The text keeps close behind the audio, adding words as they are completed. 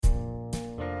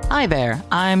Hi there,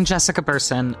 I'm Jessica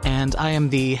Burson, and I am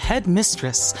the head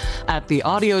mistress at the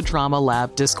Audio Drama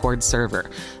Lab Discord server.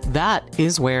 That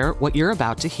is where what you're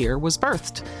about to hear was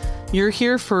birthed. You're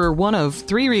here for one of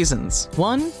three reasons.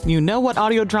 One, you know what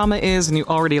audio drama is and you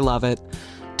already love it.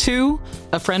 Two,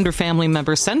 a friend or family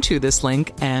member sent you this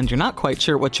link and you're not quite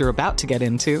sure what you're about to get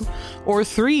into. Or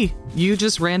three, you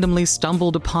just randomly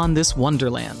stumbled upon this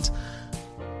wonderland.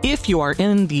 If you are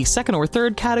in the second or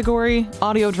third category,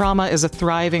 audio drama is a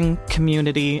thriving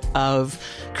community of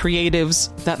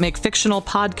creatives that make fictional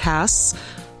podcasts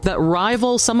that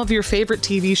rival some of your favorite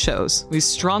TV shows. We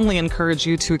strongly encourage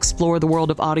you to explore the world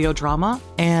of audio drama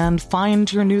and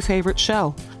find your new favorite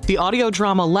show. The Audio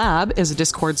Drama Lab is a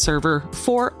Discord server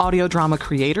for audio drama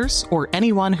creators or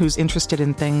anyone who's interested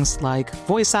in things like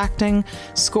voice acting,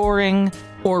 scoring,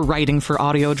 or writing for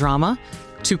audio drama,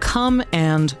 to come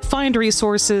and find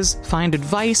resources, find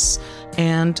advice,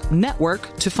 and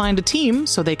network to find a team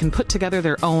so they can put together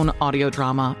their own audio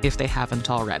drama if they haven't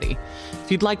already.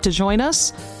 If you'd like to join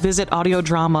us, visit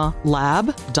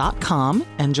audiodramalab.com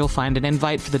and you'll find an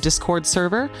invite for the Discord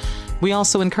server. We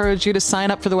also encourage you to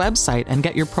sign up for the website and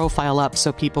get your profile up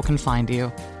so people can find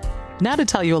you. Now to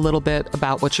tell you a little bit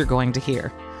about what you're going to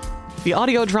hear. The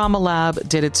Audio Drama Lab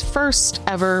did its first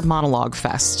ever Monologue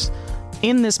Fest.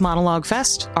 In this Monologue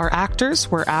Fest, our actors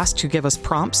were asked to give us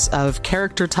prompts of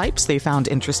character types they found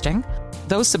interesting.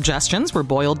 Those suggestions were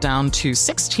boiled down to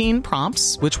 16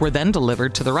 prompts, which were then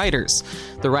delivered to the writers.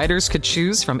 The writers could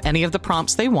choose from any of the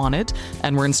prompts they wanted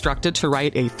and were instructed to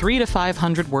write a 300 to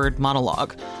 500 word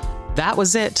monologue. That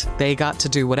was it. They got to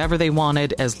do whatever they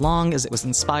wanted as long as it was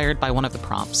inspired by one of the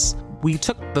prompts. We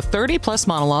took the 30 plus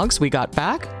monologues we got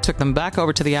back, took them back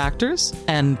over to the actors,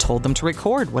 and told them to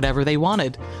record whatever they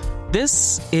wanted.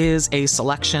 This is a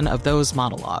selection of those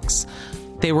monologues.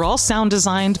 They were all sound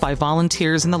designed by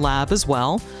volunteers in the lab as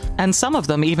well, and some of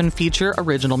them even feature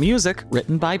original music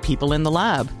written by people in the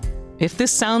lab. If this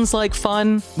sounds like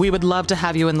fun, we would love to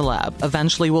have you in the lab.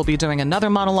 Eventually we'll be doing another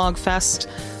Monologue Fest,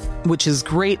 which is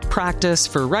great practice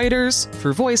for writers,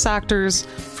 for voice actors,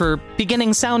 for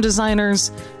beginning sound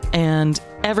designers, and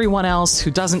everyone else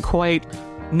who doesn't quite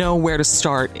know where to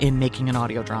start in making an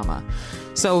audio drama.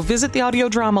 So visit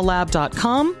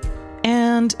theaudiodramalab.com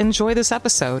and enjoy this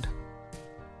episode.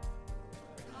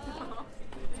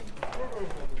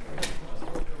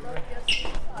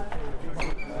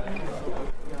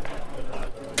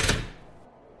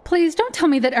 Please don't tell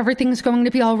me that everything's going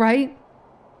to be all right.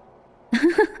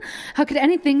 How could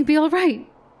anything be all right?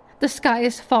 The sky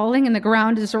is falling and the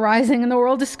ground is rising and the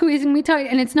world is squeezing me tight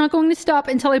and it's not going to stop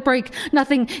until I break.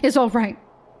 Nothing is all right.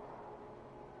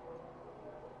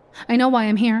 I know why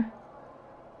I'm here.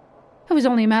 It was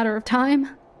only a matter of time.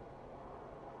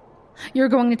 You're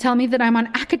going to tell me that I'm on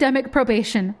academic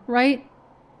probation, right?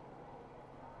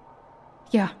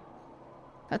 Yeah,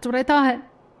 that's what I thought.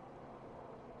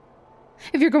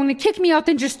 If you're going to kick me out,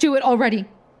 then just do it already.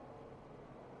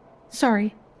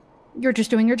 Sorry, you're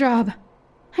just doing your job.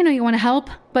 I know you want to help,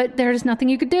 but there's nothing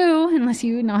you could do unless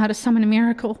you know how to summon a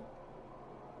miracle.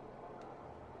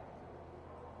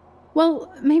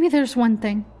 Well, maybe there's one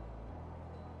thing.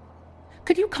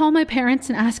 Could you call my parents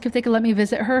and ask if they could let me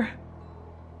visit her?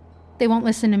 They won't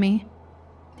listen to me.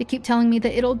 They keep telling me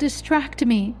that it'll distract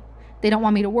me. They don't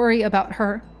want me to worry about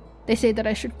her. They say that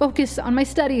I should focus on my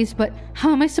studies, but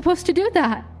how am I supposed to do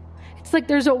that? It's like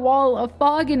there's a wall of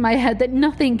fog in my head that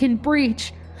nothing can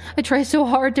breach. I try so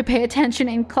hard to pay attention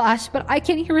in class, but I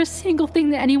can't hear a single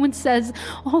thing that anyone says.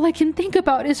 All I can think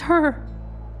about is her.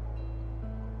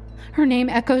 Her name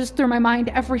echoes through my mind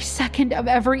every second of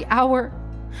every hour.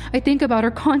 I think about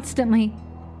her constantly.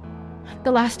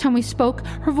 The last time we spoke,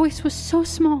 her voice was so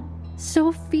small,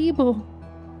 so feeble.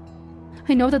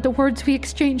 I know that the words we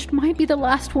exchanged might be the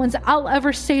last ones I'll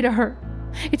ever say to her.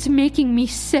 It's making me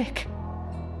sick.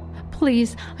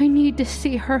 Please, I need to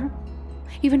see her.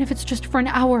 Even if it's just for an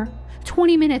hour,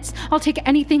 20 minutes, I'll take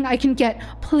anything I can get.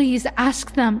 Please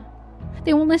ask them.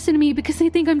 They won't listen to me because they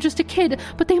think I'm just a kid,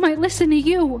 but they might listen to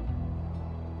you.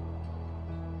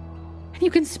 You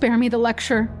can spare me the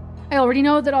lecture. I already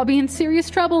know that I'll be in serious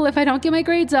trouble if I don't get my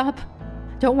grades up.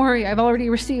 Don't worry, I've already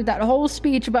received that whole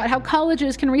speech about how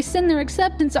colleges can rescind their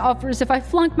acceptance offers if I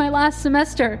flunk my last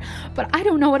semester, but I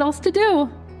don't know what else to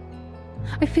do.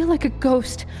 I feel like a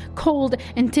ghost, cold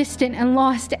and distant and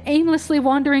lost, aimlessly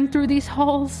wandering through these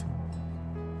halls.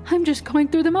 I'm just going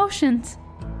through the motions.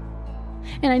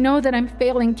 And I know that I'm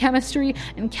failing chemistry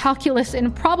and calculus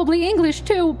and probably English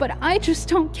too, but I just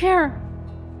don't care.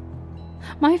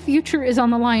 My future is on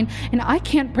the line, and I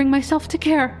can't bring myself to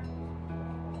care.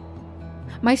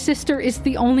 My sister is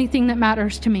the only thing that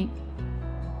matters to me.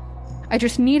 I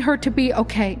just need her to be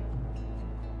okay.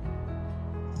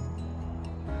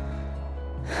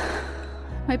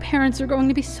 My parents are going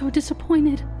to be so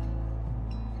disappointed.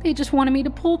 They just wanted me to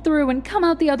pull through and come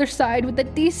out the other side with a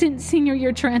decent senior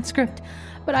year transcript.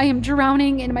 But I am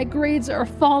drowning and my grades are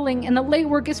falling and the late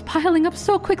work is piling up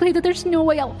so quickly that there's no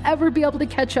way I'll ever be able to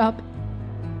catch up.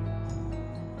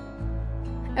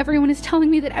 Everyone is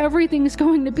telling me that everything is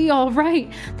going to be all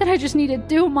right, that I just need to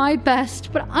do my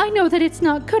best, but I know that it's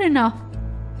not good enough.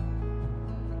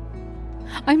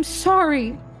 I'm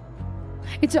sorry.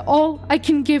 It's all I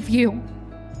can give you.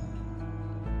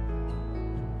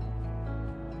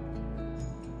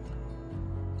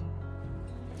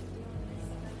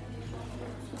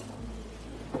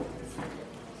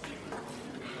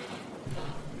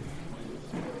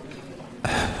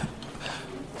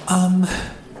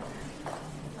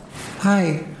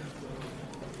 Hi.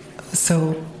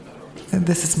 So,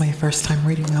 this is my first time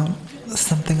reading out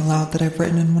something aloud that I've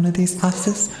written in one of these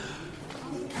classes.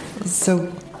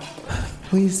 So,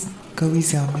 please go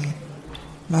easy on me.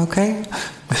 Okay?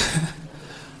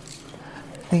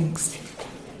 Thanks.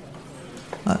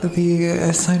 The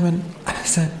assignment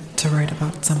said to write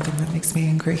about something that makes me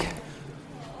angry.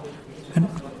 And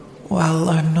while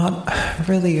I'm not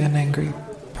really an angry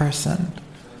person,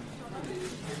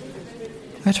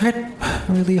 I tried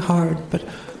really hard, but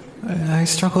I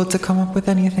struggled to come up with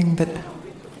anything that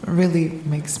really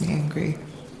makes me angry.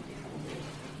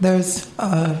 There's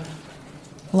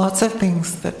lots of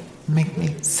things that make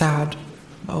me sad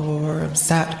or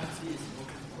upset,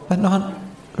 but not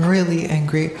really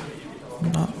angry,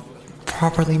 not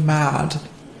properly mad.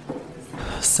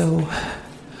 So,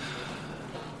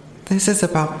 this is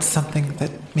about something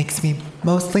that makes me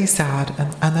mostly sad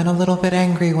and then a little bit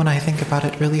angry when I think about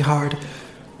it really hard.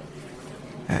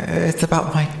 It's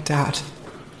about my dad.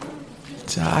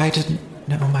 I didn't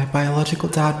know my biological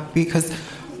dad because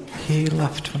he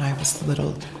left when I was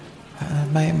little.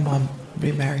 My mom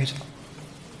remarried.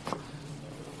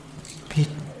 He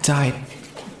died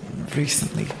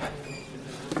recently.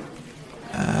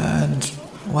 And,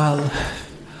 well,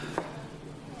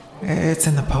 it's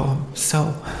in the poem,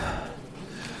 so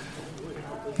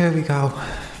here we go.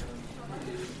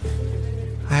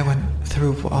 I went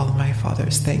through all of my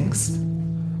father's things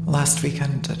last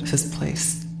weekend at his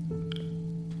place.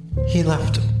 He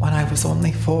left when I was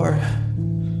only 4.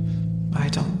 I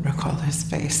don't recall his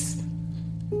face.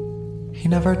 He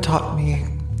never taught me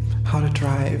how to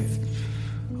drive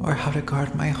or how to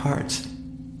guard my heart.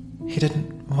 He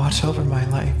didn't watch over my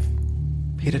life.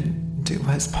 He didn't do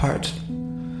his part.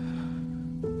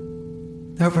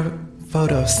 There were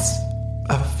photos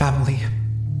of family,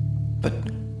 but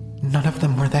none of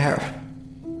them were there.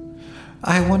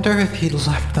 I wonder if he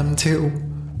left them too,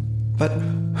 but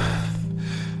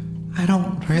I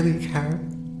don't really care.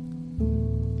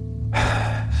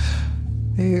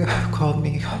 They called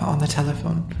me on the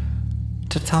telephone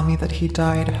to tell me that he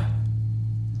died.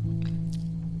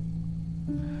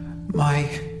 My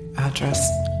address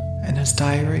in his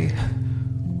diary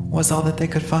was all that they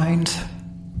could find.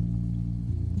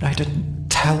 I didn't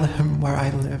tell him where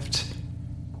I lived.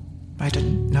 I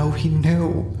didn't know he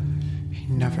knew. He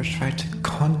never tried to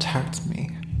contact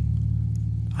me.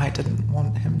 I didn't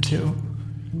want him to.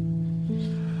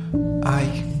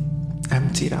 I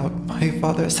emptied out my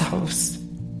father's house.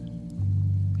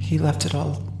 He left it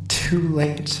all too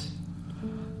late.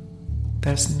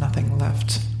 There's nothing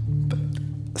left but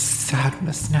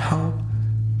sadness now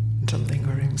and a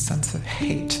lingering sense of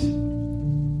hate.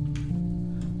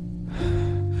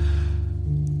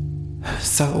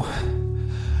 So,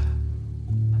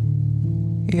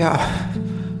 yeah,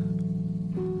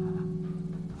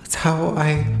 that's how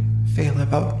I feel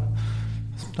about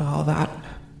all that.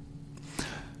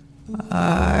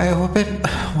 I hope it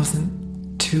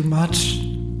wasn't too much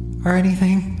or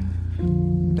anything.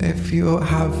 If you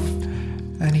have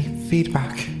any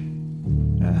feedback,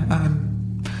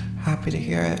 I'm happy to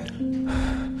hear it.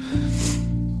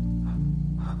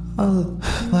 I'll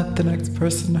let the next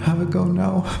person have a go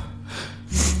now.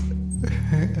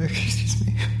 Excuse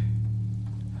me.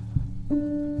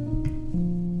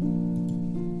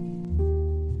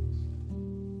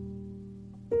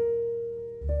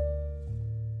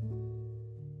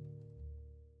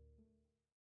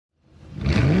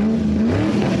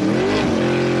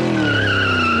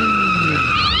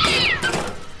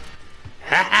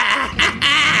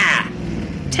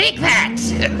 Take that!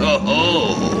 Ho ho!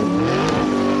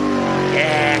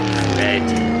 Yeah,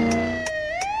 credit.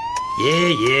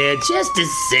 Yeah, just a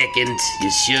second.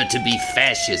 You're sure to be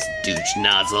fascist, douche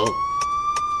nozzle.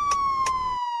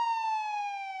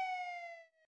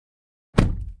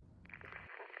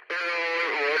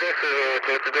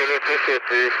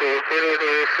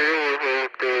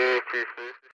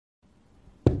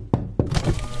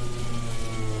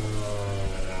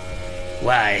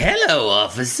 Why, hello,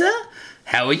 officer.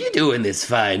 How are you doing this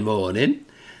fine morning?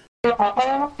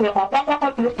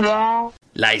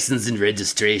 License and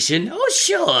registration? Oh,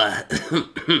 sure.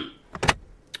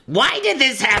 Why did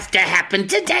this have to happen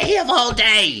today of all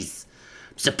days?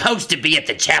 I'm supposed to be at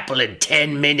the chapel in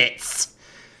 10 minutes.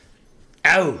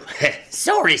 Oh,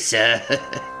 sorry, sir.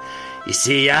 You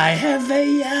see, I have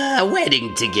a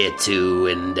wedding to get to,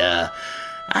 and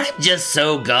I'm just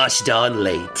so gosh darn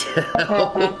late.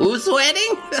 Whose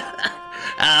wedding?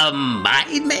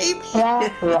 Mine, maybe?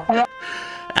 Nah,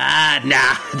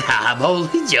 I'm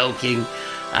only joking.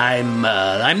 I'm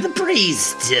the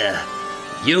priest.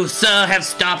 You, sir, have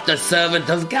stopped a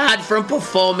servant of God from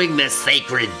performing their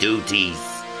sacred duties.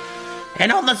 And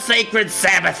on the sacred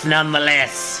Sabbath,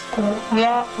 nonetheless.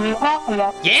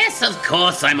 Yes, of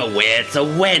course, I'm aware it's a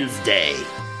Wednesday.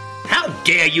 How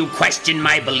dare you question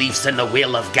my beliefs in the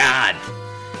will of God?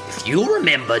 If you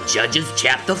remember Judges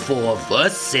chapter 4,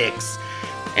 verse 6,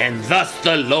 and thus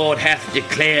the Lord hath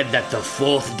declared that the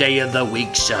fourth day of the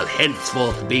week shall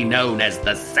henceforth be known as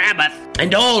the Sabbath,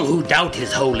 and all who doubt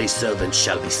his holy servant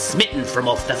shall be smitten from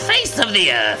off the face of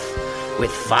the earth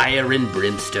with fire and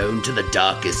brimstone to the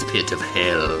darkest pit of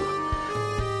hell.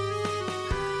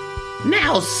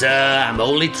 Now, sir, I'm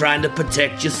only trying to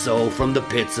protect your soul from the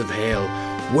pits of hell,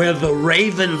 where the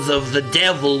ravens of the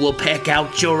devil will peck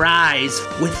out your eyes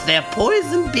with their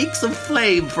poison beaks of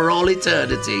flame for all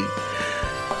eternity.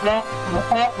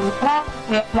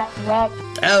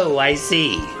 Oh, I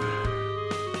see.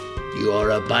 You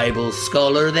are a Bible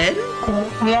scholar, then?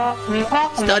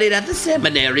 Studied at the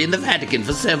seminary in the Vatican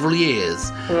for several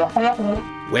years.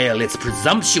 Well, it's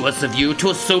presumptuous of you to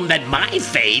assume that my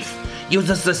faith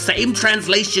uses the same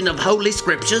translation of Holy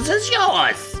Scriptures as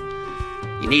yours.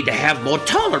 You need to have more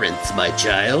tolerance, my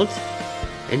child.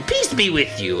 And peace be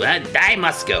with you. I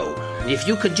must go. If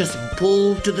you could just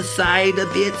pull to the side a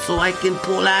bit so I can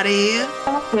pull out of here.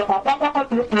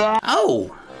 Oh,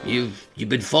 you've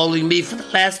been following me for the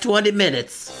last 20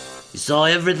 minutes. You saw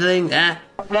everything, huh?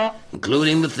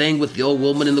 Including the thing with the old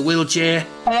woman in the wheelchair?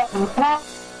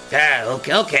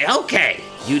 Okay.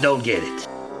 You don't get it.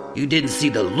 You didn't see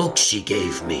the look she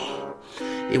gave me.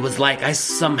 It was like I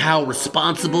somehow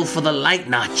responsible for the light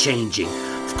not changing.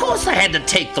 Of course I had to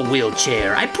take the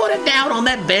wheelchair. I put her down on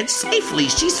that bench safely.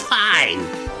 She's fine.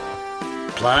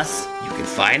 Plus, you can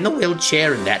find the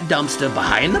wheelchair in that dumpster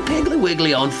behind the Piggly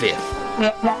Wiggly on 5th.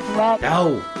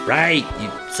 Oh, right.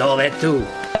 You saw that too.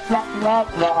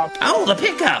 Oh, the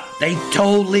pickup. They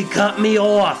totally cut me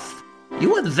off. You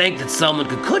wouldn't think that someone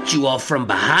could cut you off from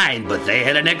behind, but they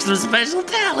had an extra special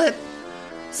talent.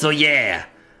 So yeah,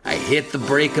 I hit the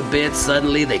brake a bit.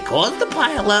 Suddenly they caused the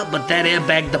pile up, but that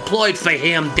airbag deployed for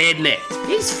him, didn't it?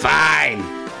 He's fine.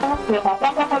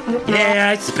 Yeah,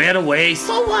 I sped away.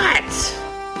 So what?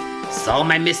 Saw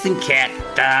my missing cat,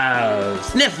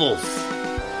 Sniffles.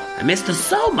 I missed her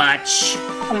so much.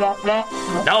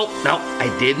 No,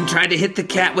 I didn't try to hit the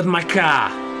cat with my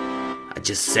car. I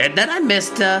just said that I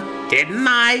missed her, didn't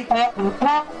I?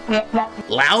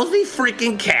 Lousy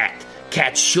freaking cat.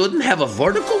 Cats shouldn't have a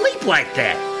vertical leap like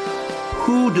that.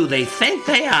 Who do they think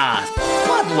they are?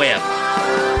 Bloodweb.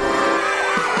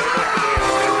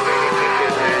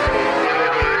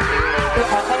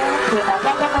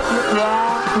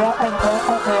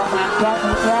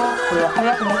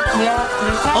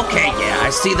 Okay, yeah, I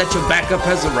see that your backup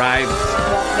has arrived.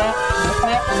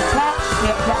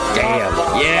 Damn,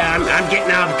 yeah, I'm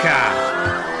getting out of the car.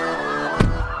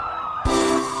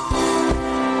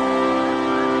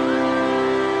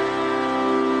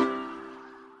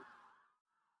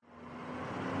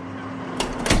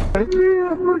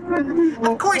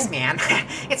 Of course, man.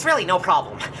 It's really no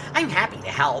problem. I'm happy to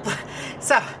help.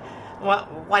 So,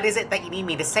 what is it that you need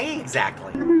me to say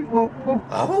exactly?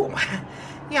 Oh,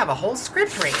 you have a whole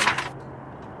script written.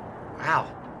 Wow.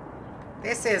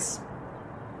 This is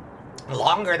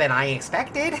longer than I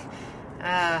expected.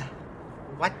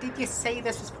 What did you say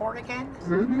this was for again?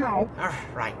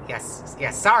 Right, yes,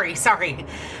 sorry.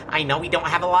 I know we don't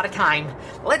have a lot of time.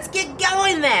 Let's get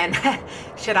going then.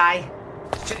 Should I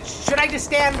just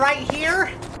stand right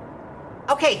here?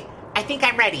 Okay, I think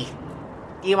I'm ready.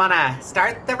 Do you want to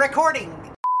start the recording?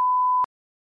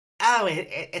 Oh,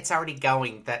 it's already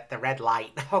going, the red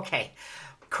light. Okay,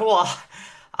 cool.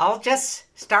 I'll just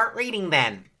start reading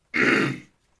then.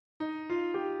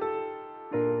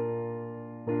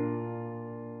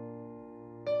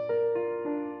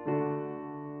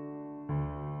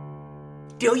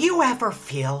 Do you ever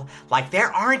feel like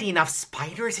there aren't enough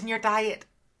spiders in your diet?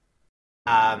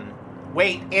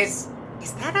 Wait, is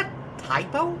that a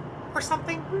typo or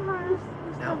something?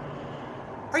 No.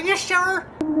 Are you sure?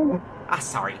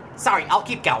 Sorry, I'll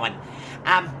keep going.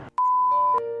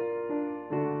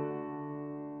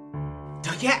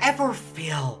 Do you ever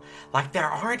feel like there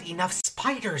aren't enough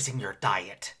spiders in your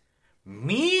diet?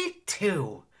 Me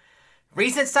too.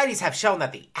 Recent studies have shown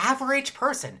that the average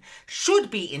person should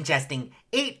be ingesting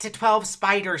 8 to 12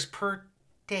 spiders per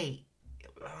day.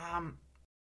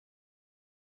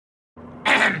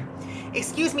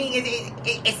 Excuse me,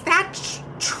 is that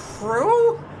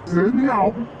true?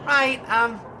 No. Right,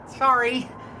 sorry.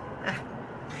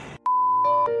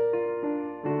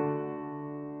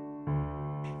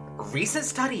 Recent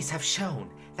studies have shown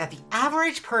that the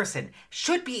average person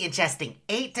should be ingesting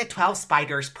 8 to 12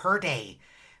 spiders per day.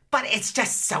 But it's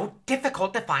just so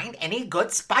difficult to find any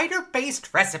good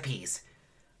spider-based recipes.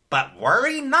 But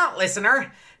worry not,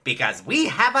 listener, because we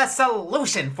have a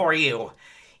solution for you.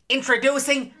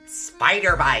 Introducing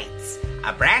Spider Bites,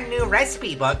 a brand new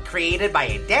recipe book created by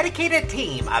a dedicated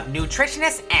team of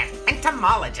nutritionists and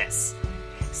entomologists.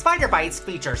 Spider Bites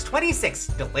features 26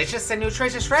 delicious and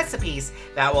nutritious recipes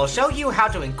that will show you how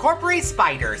to incorporate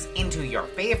spiders into your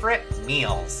favorite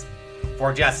meals.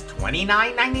 For just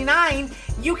 $29.99,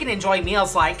 you can enjoy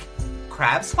meals like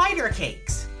crab spider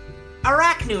cakes,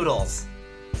 Iraq noodles,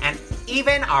 and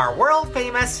even our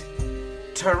world-famous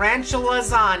tarantula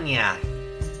lasagna.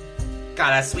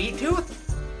 Got a sweet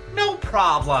tooth? No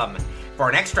problem. For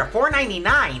an extra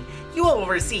 $4.99, you will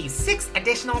receive 6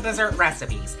 additional dessert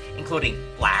recipes, including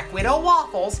Black Widow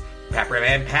waffles,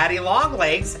 peppermint patty long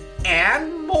legs,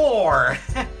 and more.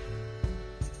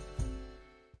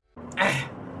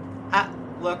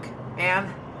 Look,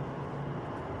 Anne,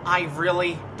 I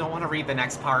really don't want to read the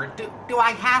next part. Do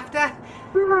I have to?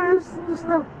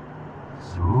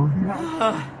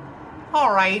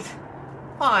 All right,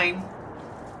 fine.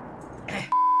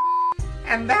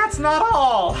 And that's not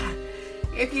all.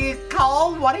 If you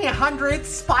call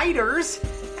 1-800-SPIDERS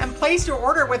and place your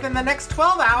order within the next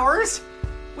 12 hours,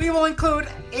 we will include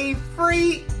a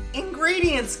free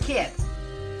ingredients kit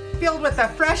filled with the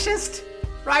freshest,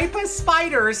 ripest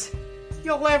spiders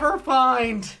you'll ever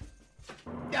find.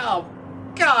 Oh,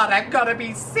 God, I'm gonna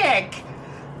be sick.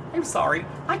 I'm sorry,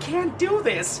 I can't do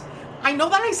this. I know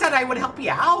that I said I would help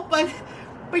you out, but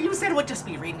you said it would just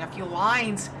be reading a few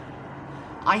lines.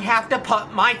 I have to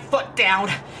put my foot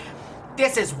down.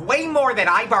 This is way more than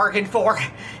I bargained for,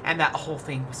 and that whole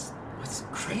thing was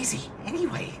crazy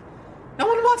anyway. No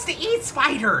one wants to eat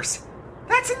spiders.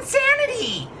 That's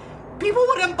insanity. People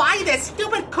wouldn't buy this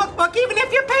stupid cookbook even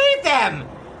if you paid them.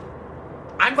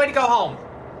 I'm going to go home.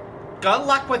 Good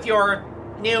luck with your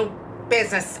new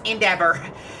business endeavor,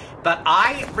 but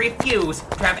I refuse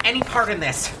to have any part in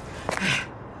this.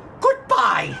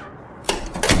 Goodbye.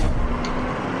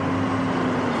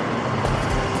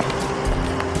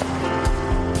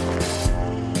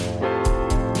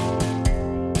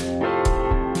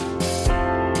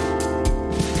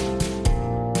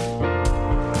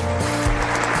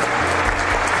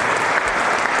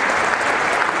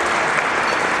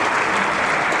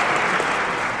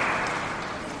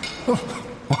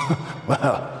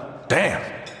 Well, damn.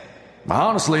 I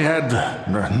honestly had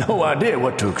no idea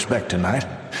what to expect tonight.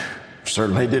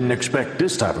 Certainly didn't expect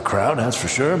this type of crowd, that's for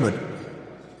sure, but...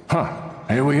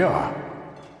 here we are.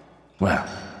 Well,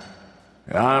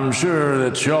 I'm sure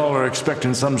that y'all are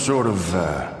expecting some sort of,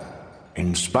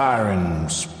 inspiring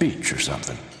speech or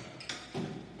something.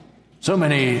 So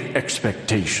many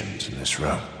expectations in this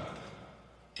room.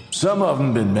 Some of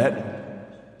them been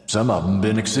met, some of them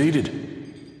been exceeded.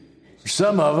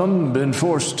 Some of them been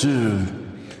forced to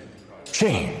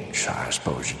change, I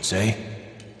suppose you'd say.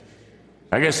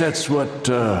 I guess that's what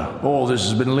all this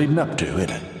has been leading up to, isn't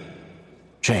it?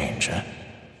 Change, huh?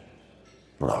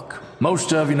 Look,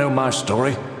 most of you know my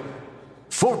story.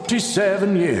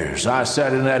 47 years I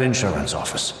sat in that insurance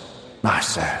office. I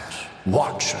sat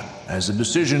watching as the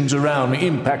decisions around me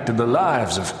impacted the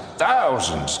lives of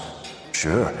thousands.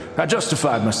 Sure, I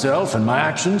justified myself and my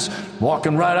actions,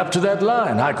 walking right up to that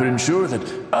line. I could ensure that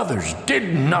others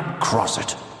did not cross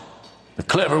it. The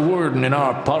clever wording in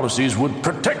our policies would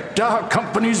protect our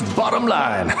company's bottom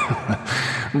line.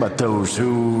 But those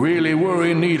who really were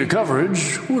in need of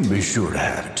coverage would be sure to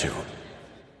have it too.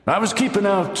 I was keeping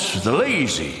out the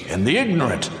lazy and the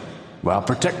ignorant, while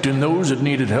protecting those that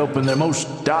needed help in their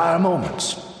most dire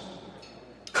moments.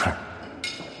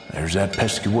 There's that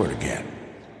pesky word again.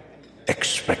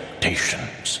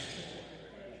 Expectations.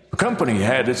 The company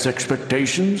had its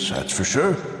expectations, that's for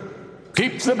sure.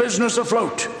 Keep the business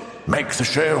afloat. Make the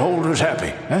shareholders happy,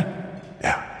 huh?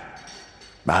 Yeah.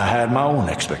 I had my own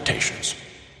expectations.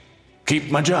 keep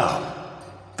my job,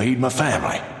 feed my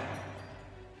family.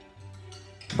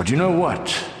 But you know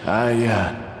what?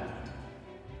 I'd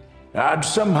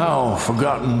somehow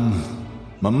forgotten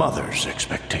my mother's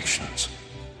expectations.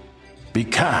 Be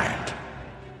kind.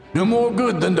 Do more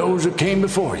good than those that came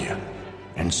before you.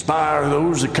 Inspire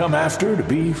those that come after to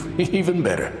be even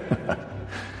better.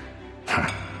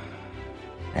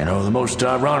 You know, the most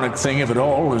ironic thing of it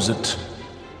all is that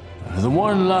the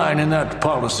one line in that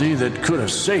policy that could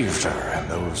have saved her in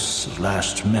those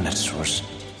last minutes was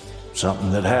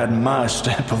something that had my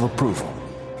stamp of approval.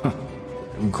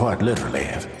 Quite literally,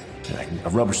 a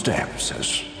rubber stamp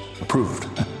says approved.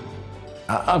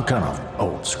 I'm kind of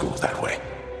old school that way.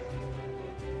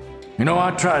 You know,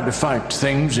 I tried to fight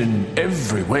things in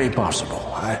every way possible.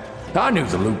 I knew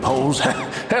the loopholes.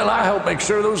 Hell, I helped make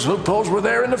sure those loopholes were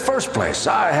there in the first place.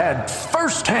 I had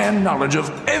first-hand knowledge of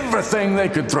everything they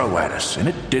could throw at us, and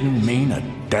it didn't mean a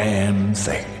damn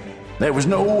thing. There was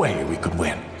no way we could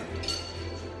win.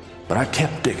 But I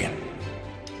kept digging.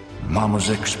 Mama's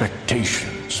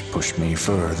expectations pushed me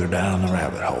further down the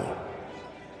rabbit hole.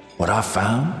 What I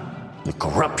found? The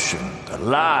corruption, the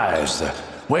lies, the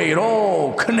way it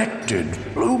all connected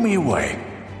blew me away.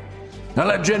 Now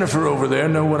let Jennifer over there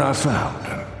know what I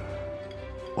found.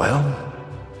 Well,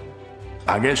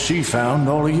 I guess she found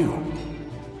all of you.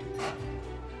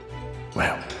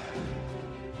 Well,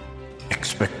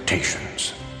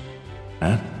 expectations.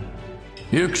 Huh?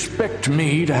 You expect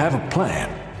me to have a plan.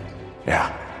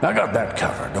 Yeah, I got that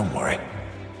covered, don't worry.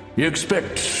 You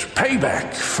expect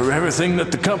payback for everything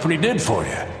that the company did for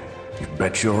you. You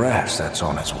bet your ass that's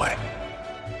on its way.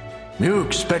 You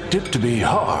expect it to be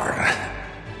hard.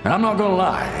 And I'm not gonna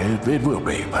lie, it will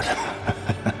be, but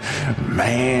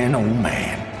man, oh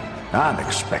man, I'm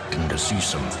expecting to see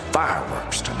some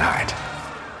fireworks tonight.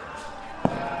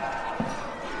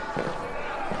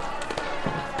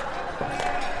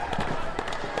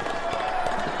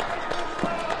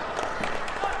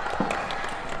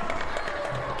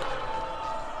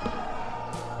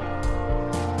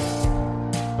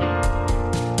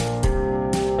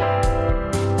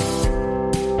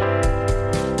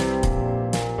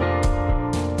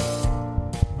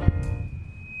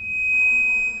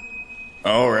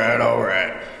 All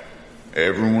right.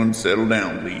 Everyone settle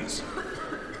down, please.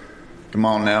 Come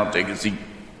on now, take a seat.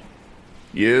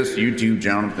 Yes, you too,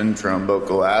 Jonathan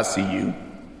Trumbuckle, I see you.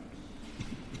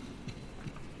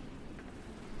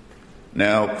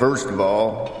 Now, first of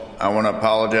all, I want to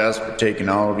apologize for taking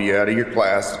all of you out of your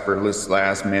classes for this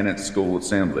last-minute school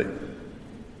assembly.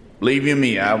 Believe you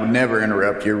me, I would never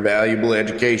interrupt your valuable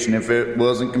education if it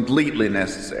wasn't completely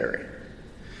necessary.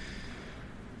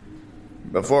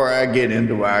 Before I get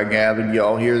into why I gathered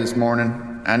y'all here this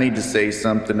morning, I need to say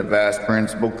something to Vice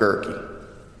Principal Kirky.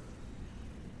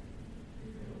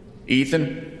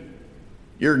 Ethan,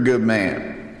 you're a good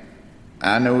man.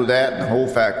 I know that, and the whole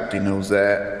faculty knows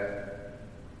that.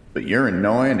 But you're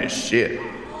annoying as shit.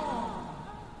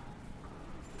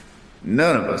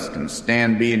 None of us can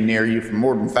stand being near you for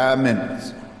more than 5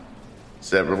 minutes.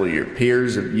 Several of your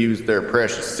peers have used their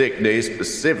precious sick days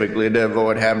specifically to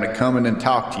avoid having to come in and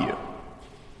talk to you.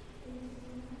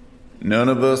 None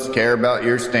of us care about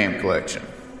your stamp collection.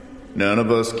 None of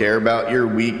us care about your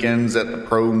weekends at the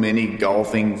Pro Mini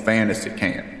Golfing Fantasy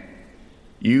Camp.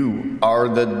 You are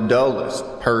the dullest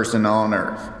person on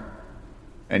earth.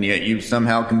 And yet you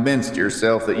somehow convinced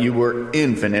yourself that you were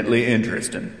infinitely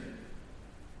interesting.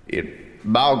 It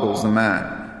boggles the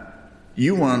mind.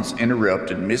 You once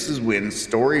interrupted Mrs. Wynn's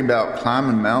story about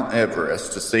climbing Mount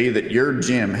Everest to say that your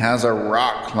gym has a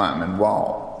rock climbing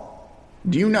wall.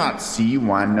 Do you not see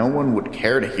why no one would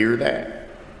care to hear that?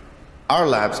 Our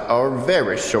lives are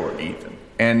very short, Ethan,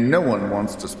 and no one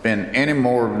wants to spend any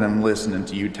more of them listening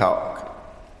to you talk.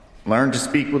 Learn to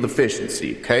speak with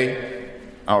efficiency, okay?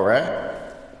 All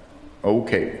right?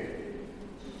 Okay.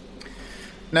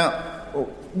 Now,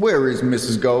 where is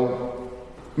Mrs. Gold?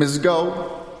 Mrs.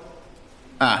 Gold?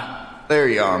 Ah, there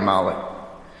you are, Molly.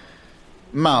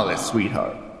 Molly,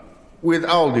 sweetheart, with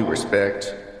all due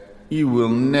respect, you will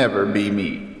never be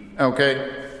me,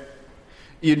 okay?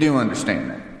 You do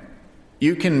understand that.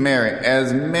 You can marry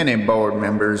as many board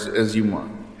members as you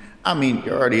want. I mean,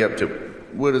 you're already up to,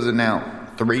 what is it now,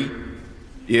 3?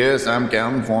 Yes, I'm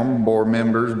counting former board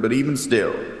members, but even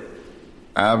still,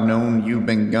 I've known you've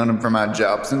been gunning for my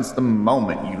job since the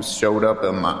moment you showed up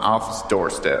on my office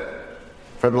doorstep.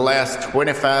 For the last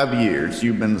 25 years,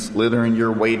 you've been slithering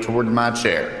your way toward my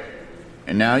chair.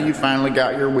 And now you finally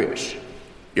got your wish.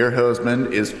 Your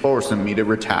husband is forcing me to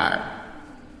retire.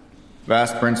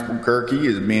 Vice Principal Kirky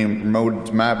is being promoted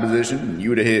to my position and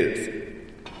you to his.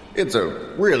 It's a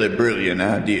really brilliant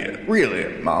idea,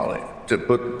 really, Molly, to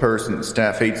put the person the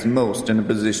staff hates the most in a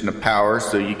position of power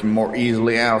so you can more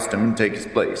easily oust him and take his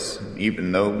place,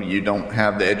 even though you don't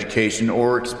have the education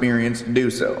or experience to do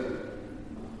so.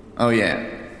 Oh yeah,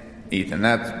 Ethan,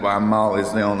 that's why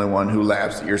Molly's the only one who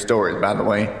laughs at your stories, by the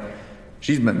way.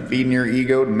 She's been feeding your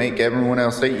ego to make everyone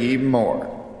else hate you even more.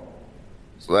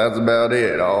 So that's about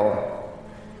it, all.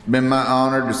 It's been my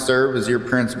honor to serve as your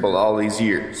principal all these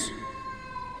years.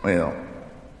 Well,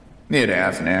 it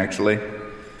hasn't, actually.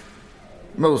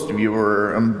 Most of you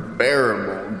are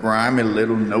unbearable, grimy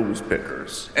little nose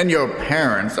pickers, and your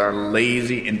parents are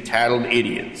lazy, entitled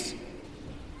idiots.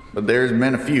 But there's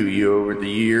been a few of you over the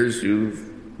years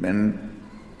who've been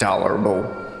tolerable.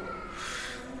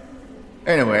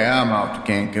 Anyway, I'm off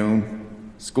to Cancun.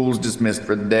 School's dismissed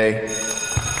for the day.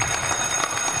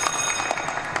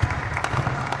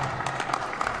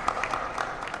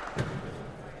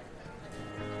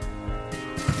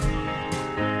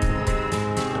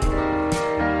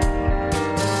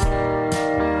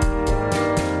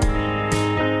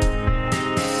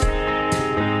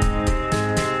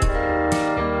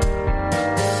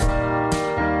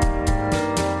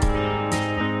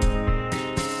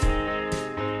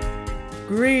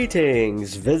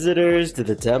 Greetings, visitors to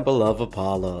the Temple of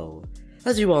Apollo.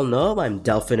 As you all know, I'm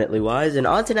Delphinitely Wise, and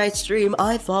on tonight's stream,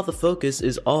 I thought the focus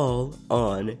is all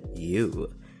on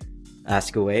you.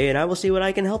 Ask away, and I will see what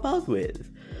I can help out with.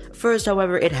 First,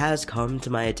 however, it has come to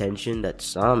my attention that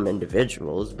some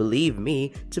individuals believe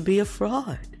me to be a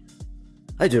fraud.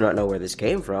 I do not know where this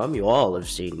came from. You all have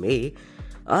seen me.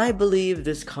 I believe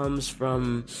this comes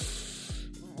from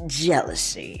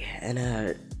jealousy and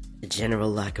a general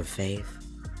lack of faith.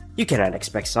 You cannot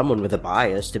expect someone with a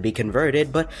bias to be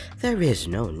converted, but there is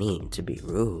no need to be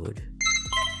rude.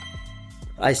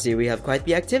 I see we have quite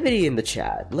the activity in the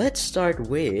chat. Let's start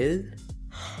with...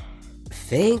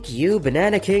 Thank you,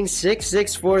 Banana King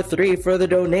 6643 for the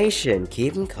donation.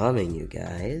 Keep them coming, you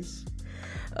guys.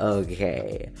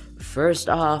 Okay, first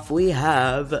off, we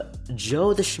have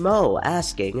Joe the Schmo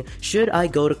asking, should I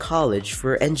go to college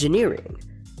for engineering?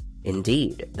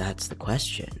 Indeed, that's the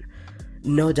question.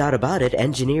 No doubt about it,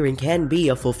 engineering can be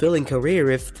a fulfilling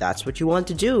career if that's what you want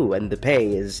to do, and the pay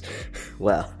is,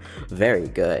 well, very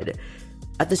good.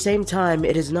 At the same time,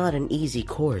 it is not an easy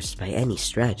course by any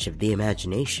stretch of the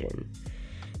imagination.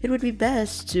 It would be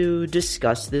best to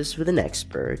discuss this with an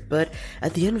expert, but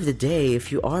at the end of the day,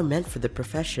 if you are meant for the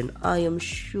profession, I am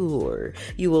sure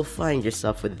you will find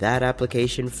yourself with that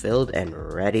application filled and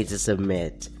ready to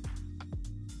submit.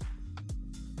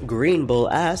 Green Bull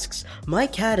asks, my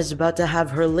cat is about to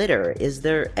have her litter. Is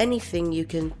there anything you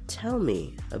can tell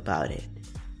me about it?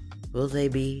 Will they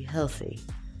be healthy?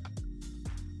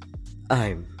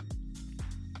 I'm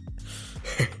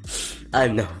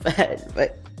no vet,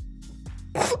 but...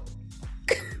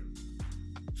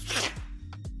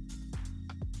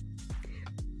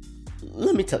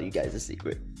 Let me tell you guys a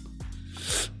secret.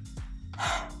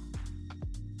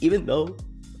 Even though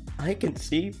I can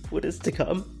see what is to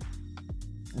come,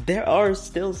 there are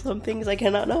still some things I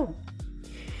cannot know.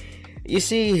 You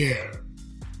see,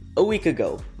 a week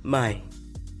ago, my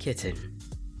kitten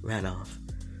ran off.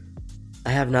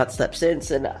 I have not slept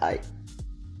since, and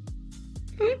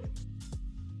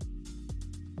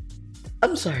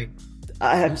I'm sorry.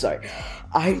 I'm sorry.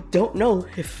 I don't know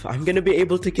if I'm gonna be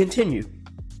able to continue.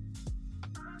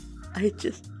 I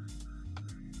just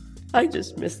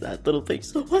miss that little thing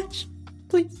so much.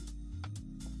 Please.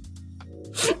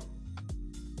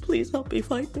 Please help me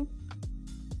find him.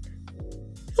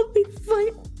 Help me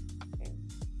find...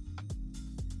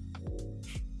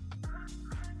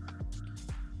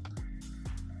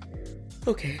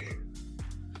 Okay.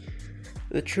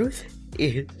 The truth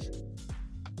is,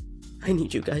 I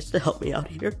need you guys to help me out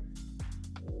here.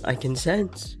 I can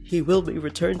sense he will be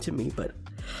returned to me, but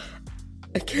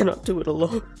I cannot do it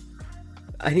alone.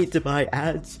 I need to buy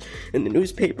ads in the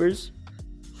newspapers,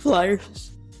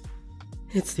 flyers.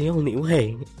 It's the only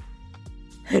way.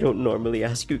 I don't normally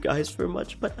ask you guys for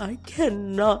much, but I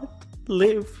cannot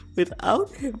live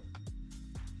without him.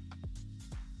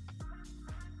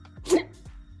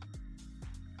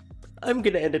 I'm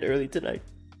gonna end it early tonight.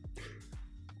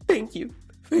 Thank you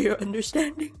for your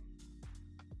understanding.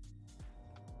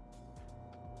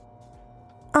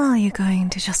 Are you going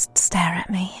to just stare at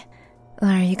me? Or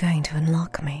are you going to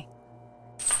unlock me?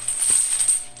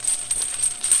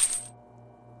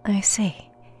 I see.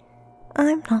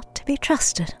 I'm not to be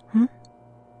trusted,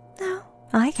 No,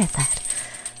 I get that.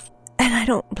 And I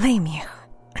don't blame you.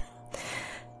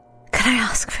 Could I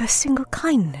ask for a single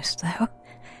kindness, though?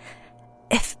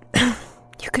 If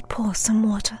you could pour some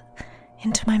water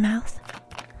into my mouth.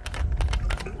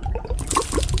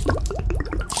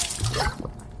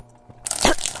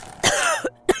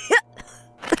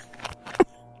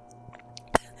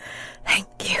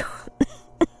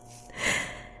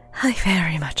 I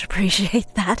very much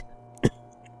appreciate that.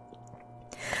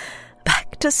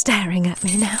 Back to staring at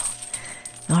me now.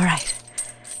 All right.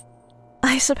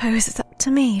 I suppose it's up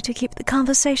to me to keep the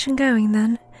conversation going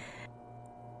then.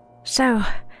 So,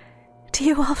 do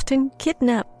you often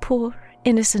kidnap poor,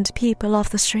 innocent people off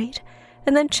the street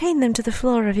and then chain them to the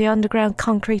floor of your underground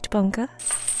concrete bunker?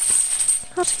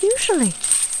 Not usually.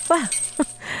 Well,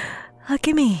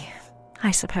 lucky me,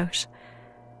 I suppose.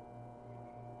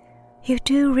 You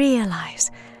do realize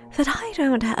that I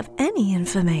don't have any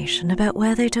information about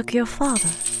where they took your father.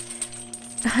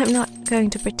 I'm not going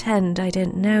to pretend I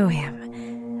didn't know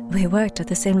him. We worked at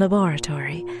the same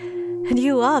laboratory, and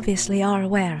you obviously are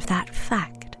aware of that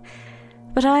fact.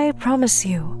 But I promise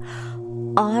you,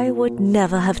 I would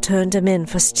never have turned him in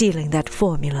for stealing that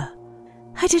formula.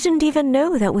 I didn't even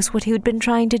know that was what he had been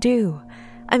trying to do.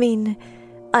 I mean,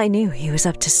 I knew he was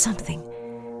up to something,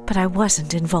 but I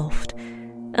wasn't involved.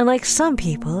 And like some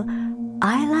people,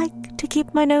 I like to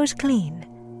keep my nose clean.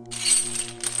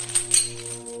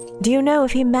 Do you know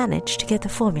if he managed to get the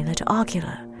formula to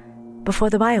Ocular before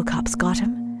the biocops got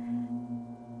him?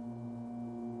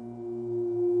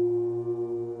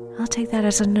 I'll take that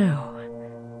as a no.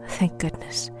 Thank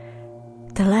goodness.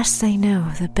 The less they know,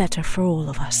 the better for all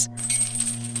of us.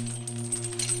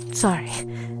 Sorry,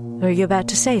 were you about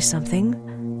to say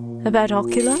something about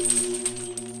Ocular?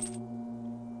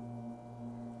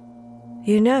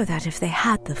 You know that if they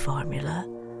had the formula,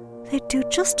 they'd do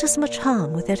just as much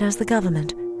harm with it as the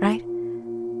government, right?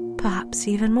 Perhaps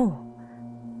even more.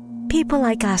 People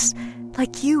like us,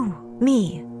 like you,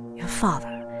 me, your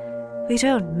father, we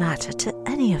don't matter to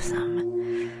any of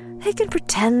them. They can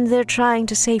pretend they're trying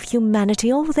to save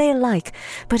humanity all they like,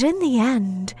 but in the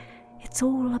end, it's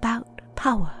all about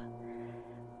power.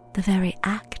 The very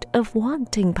act of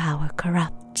wanting power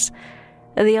corrupts.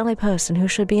 The only person who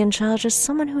should be in charge is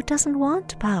someone who doesn't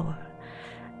want power.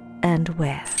 And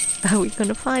where are we going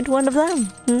to find one of them?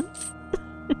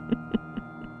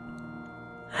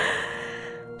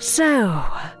 So,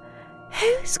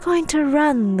 who's going to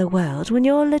run the world when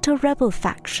your little rebel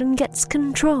faction gets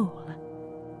control?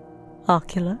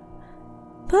 Ocular?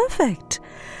 Perfect.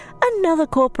 Another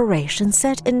corporation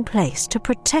set in place to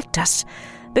protect us,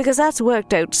 because that's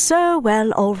worked out so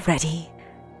well already.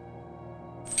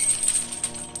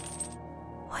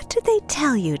 What did they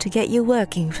tell you to get you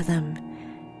working for them?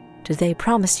 Did they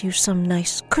promise you some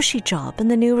nice cushy job in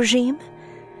the new regime?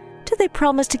 Did they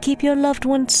promise to keep your loved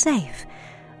ones safe?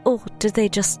 Or did they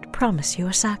just promise you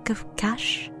a sack of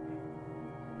cash?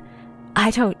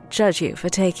 I don't judge you for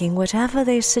taking whatever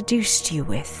they seduced you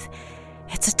with.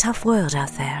 It's a tough world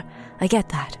out there, I get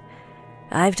that.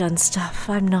 I've done stuff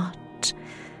I'm not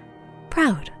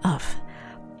proud of.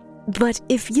 But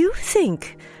if you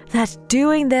think that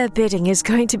doing their bidding is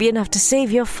going to be enough to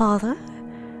save your father,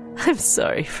 I'm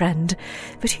sorry, friend,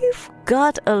 but you've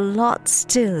got a lot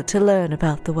still to learn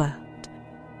about the world.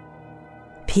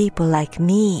 People like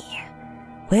me,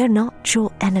 we're not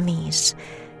your enemies,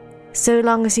 so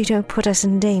long as you don't put us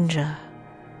in danger.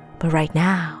 But right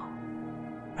now,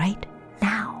 I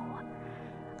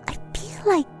feel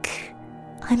like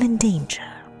I'm in danger.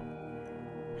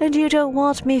 And you don't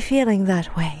want me feeling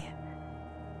that way.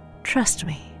 Trust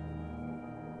me.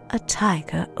 A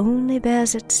tiger only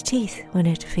bares its teeth when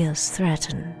it feels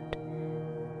threatened.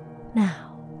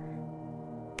 Now,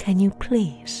 can you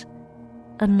please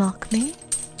unlock me?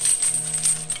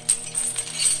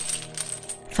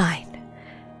 Fine.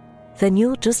 Then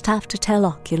you'll just have to tell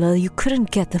Ocular you couldn't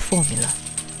get the formula.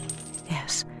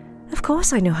 Yes, of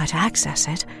course I know how to access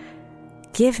it.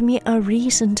 Give me a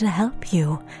reason to help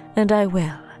you, and I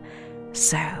will.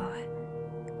 So,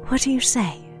 what do you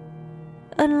say?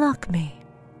 Unlock me,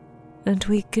 and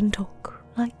we can talk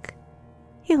like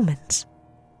humans.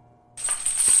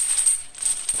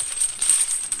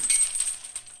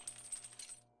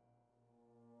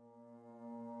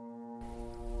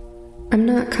 I'm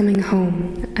not coming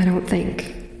home, I don't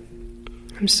think.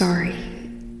 I'm sorry.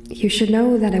 You should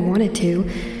know that I wanted to.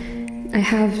 I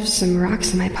have some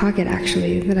rocks in my pocket,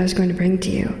 actually, that I was going to bring to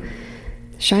you.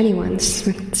 Shiny ones,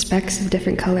 with specks of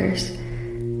different colors.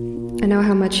 I know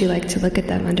how much you like to look at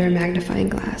them under a magnifying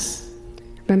glass.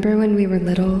 Remember when we were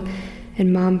little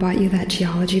and Mom bought you that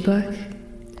geology book?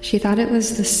 She thought it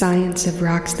was the science of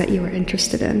rocks that you were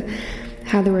interested in,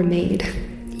 how they were made.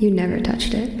 You never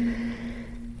touched it.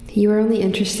 You were only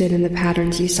interested in the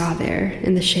patterns you saw there,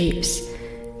 in the shapes.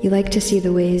 You liked to see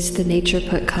the ways the nature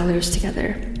put colors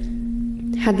together.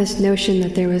 Had this notion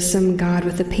that there was some god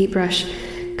with a paintbrush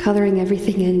coloring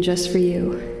everything in just for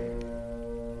you.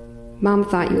 Mom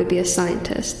thought you would be a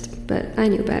scientist, but I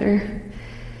knew better.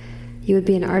 You would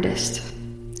be an artist.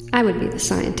 I would be the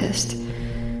scientist.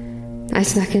 I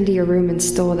snuck into your room and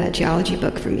stole that geology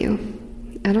book from you.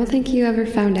 I don't think you ever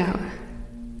found out.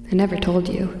 I never told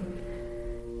you.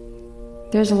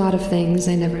 There's a lot of things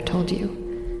I never told you.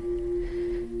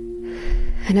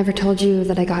 I never told you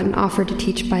that I got an offer to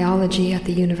teach biology at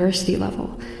the university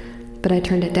level, but I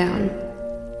turned it down.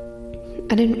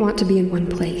 I didn't want to be in one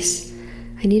place.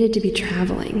 I needed to be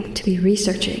traveling, to be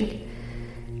researching.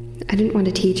 I didn't want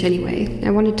to teach anyway.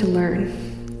 I wanted to learn.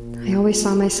 I always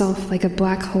saw myself like a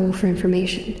black hole for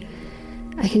information.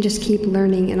 I can just keep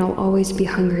learning and I'll always be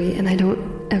hungry, and I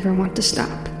don't ever want to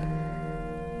stop.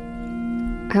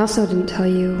 I also didn't tell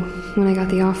you when I got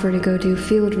the offer to go do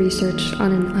field research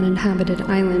on an uninhabited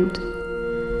island.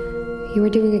 You were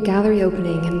doing a gallery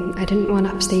opening and I didn't want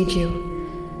to upstage you.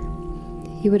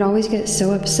 You would always get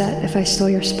so upset if I stole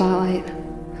your spotlight.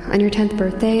 On your 10th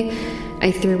birthday,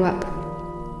 I threw up.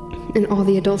 And all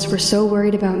the adults were so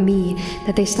worried about me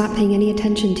that they stopped paying any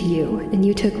attention to you, and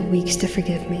you took weeks to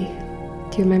forgive me.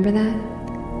 Do you remember that?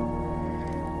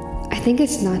 I think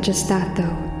it's not just that,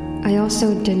 though. I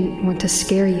also didn't want to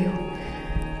scare you.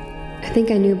 I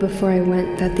think I knew before I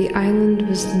went that the island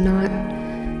was not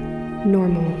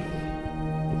normal.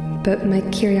 But my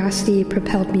curiosity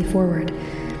propelled me forward.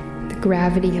 The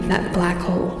gravity of that black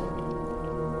hole.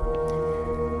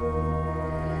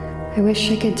 I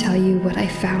wish I could tell you what I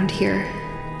found here.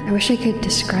 I wish I could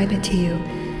describe it to you.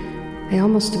 I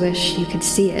almost wish you could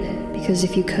see it, because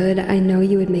if you could, I know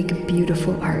you would make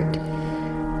beautiful art.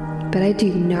 But I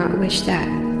do not wish that,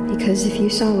 because if you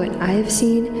saw what I have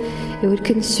seen, it would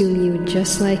consume you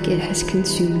just like it has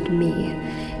consumed me,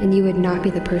 and you would not be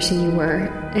the person you were,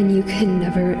 and you can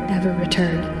never, ever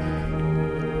return.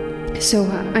 So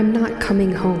I'm not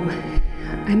coming home.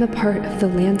 I'm a part of the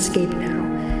landscape now.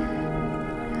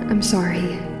 I'm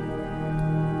sorry.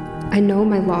 I know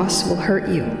my loss will hurt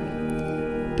you,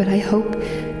 but I hope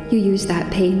you use that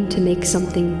pain to make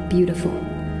something beautiful.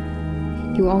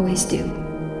 You always do.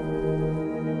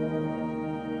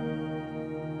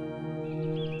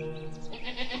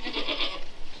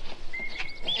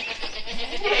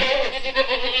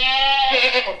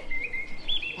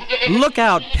 Look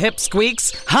out,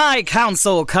 pipsqueaks! High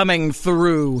Council coming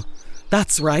through!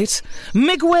 That's right.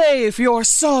 Make way for your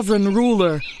sovereign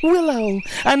ruler, Willow,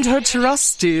 and her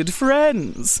trusted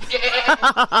friends.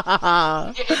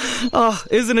 Oh,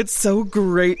 isn't it so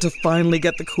great to finally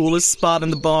get the coolest spot in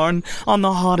the barn on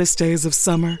the hottest days of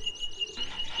summer?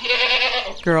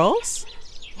 Girls?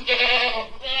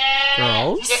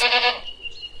 Girls?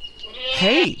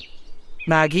 Hey,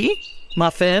 Maggie?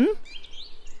 Muffin?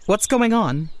 What's going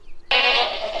on?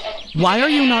 Why are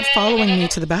you not following me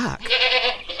to the back?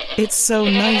 It's so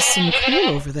nice and cool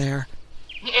over there.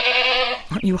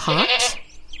 Aren't you hot?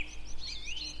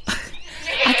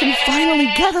 I can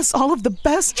finally get us all of the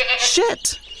best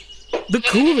shit. The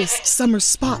coolest summer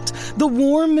spot, the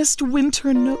warmest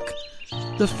winter nook,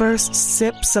 the first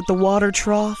sips at the water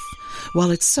trough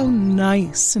while it's so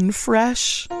nice and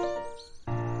fresh.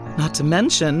 Not to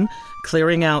mention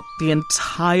clearing out the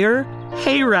entire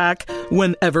hay rack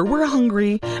whenever we're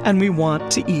hungry and we want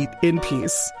to eat in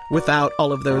peace without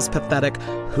all of those pathetic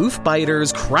hoof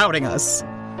biters crowding us.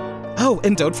 Oh,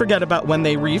 and don't forget about when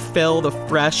they refill the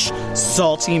fresh,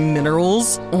 salty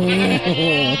minerals.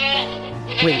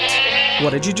 Wait,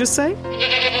 what did you just say?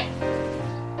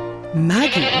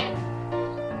 Maggie,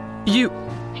 you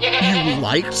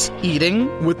liked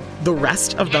eating with the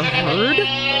rest of the herd?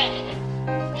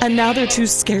 And now they're too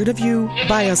scared of you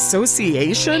by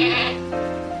association?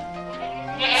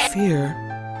 Fear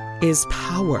is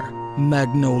power,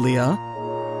 Magnolia.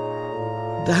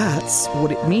 That's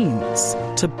what it means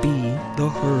to be the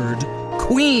herd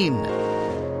queen.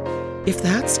 If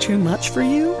that's too much for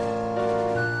you,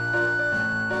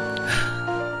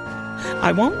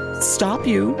 I won't stop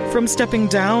you from stepping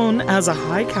down as a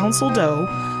High Council doe,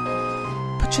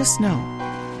 but just know,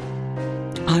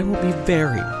 I will be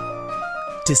very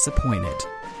disappointed.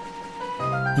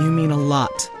 You mean a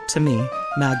lot to me,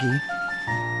 Maggie.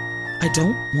 I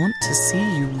don't want to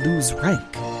see you lose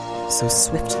rank so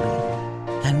swiftly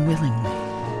and willingly.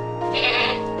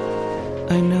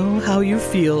 I know how you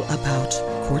feel about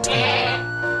Cortana.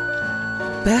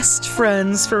 Best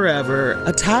friends forever,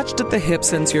 attached at the hip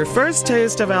since your first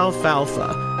taste of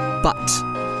alfalfa. But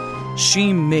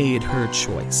she made her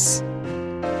choice.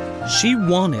 She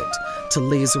wanted to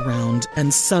laze around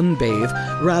and sunbathe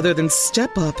rather than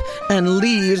step up and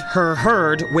lead her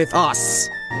herd with us.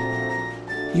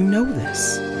 You know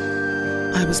this.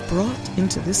 I was brought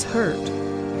into this herd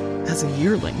as a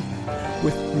yearling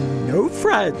with no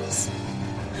friends,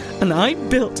 and I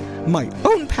built my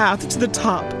own path to the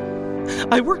top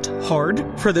I worked hard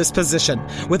for this position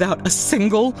without a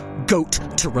single goat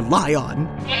to rely on.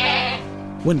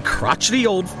 When crotchety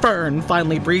old Fern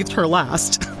finally breathed her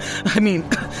last,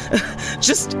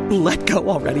 just let go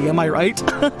already, am I right?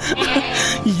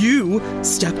 You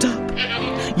stepped up.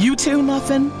 You too,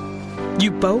 Muffin.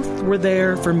 You both were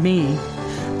there for me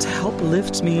to help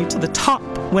lift me to the top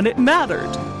when it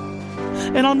mattered.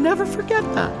 And I'll never forget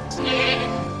that.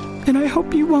 And I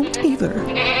hope you won't either.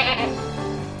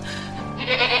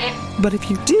 But if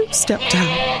you do step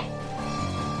down,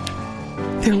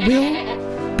 there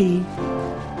will be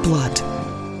blood.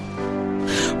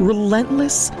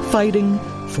 Relentless fighting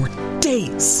for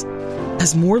days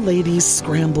as more ladies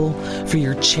scramble for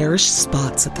your cherished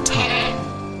spots at the top.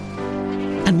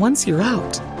 And once you're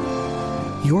out,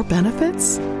 your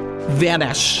benefits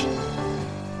vanish.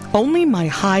 Only my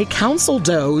high council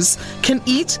does can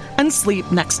eat and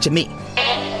sleep next to me.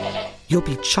 You'll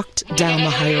be chucked down the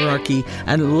hierarchy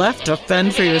and left to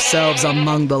fend for yourselves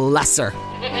among the lesser.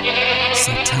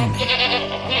 So tell me,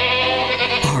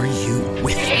 are you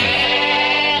with me?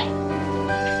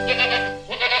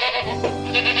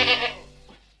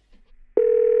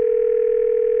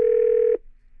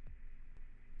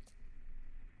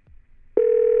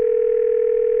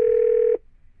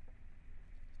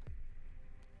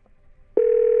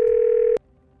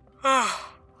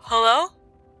 Hello?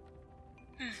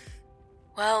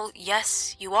 Well,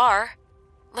 yes, you are.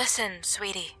 Listen,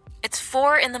 sweetie, it's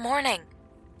 4 a.m.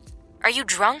 Are you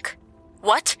drunk?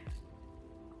 What?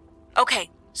 Okay,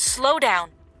 slow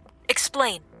down.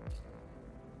 Explain.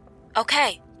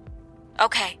 Okay,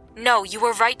 no, you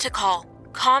were right to call.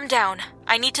 Calm down,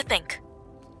 I need to think.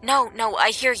 No, I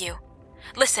hear you.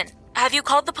 Listen, have you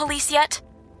called the police yet?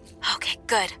 Okay,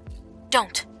 good.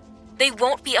 Don't. They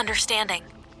won't be understanding.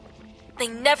 They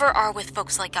never are with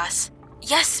folks like us.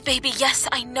 Yes, baby, yes,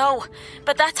 I know.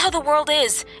 But that's how the world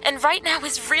is, and right now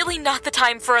is really not the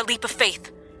time for a leap of faith.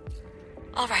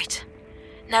 All right.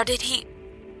 Now, did he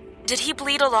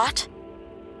bleed a lot?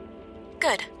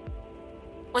 Good.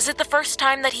 Was it the first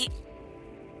time that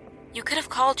You could have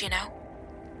called, you know.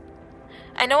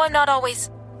 I know I'm not always...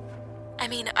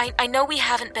 I know we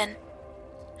haven't been...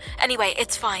 Anyway,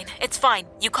 it's fine.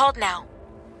 You called now.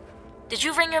 Did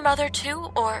you ring your mother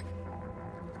too, or...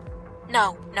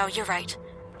 No, you're right.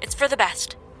 It's for the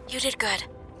best. You did good.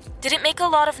 Did it make a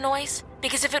lot of noise?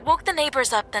 Because if it woke the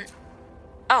neighbors up, then...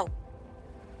 Oh.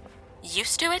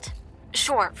 Used to it?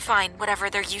 Sure, fine, whatever,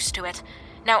 they're used to it.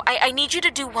 Now, I need you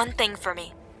to do one thing for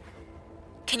me.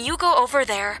 Can you go over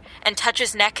there and touch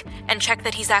his neck and check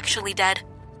that he's actually dead?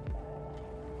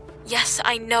 Yes,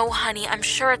 I know, honey. I'm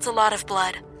sure it's a lot of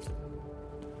blood.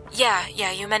 Yeah,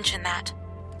 you mentioned that.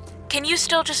 Can you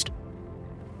still just...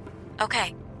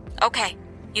 Okay.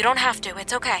 You don't have to.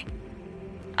 It's okay.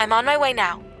 I'm on my way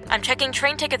now. I'm checking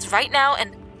train tickets right now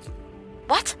and...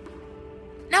 What?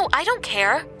 No, I don't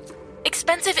care.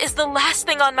 Expensive is the last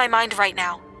thing on my mind right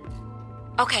now.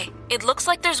 Okay, it looks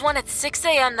like there's one at 6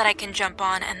 a.m. that I can jump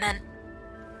on and then...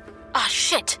 Ah,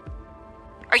 shit.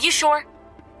 Are you sure?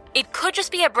 It could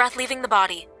just be a breath leaving the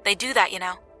body. They do that, you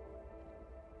know.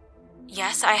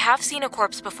 Yes, I have seen a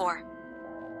corpse before.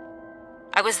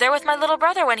 I was there with my little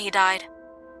brother when he died.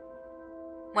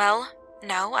 Well,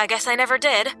 no, I guess I never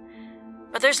did.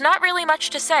 But there's not really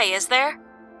much to say, is there?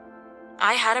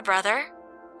 I had a brother,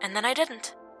 and then I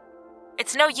didn't.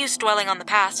 It's no use dwelling on the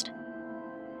past.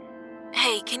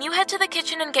 Hey, can you head to the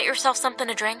kitchen and get yourself something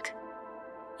to drink?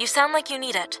 You sound like you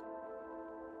need it.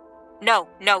 No,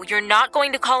 you're not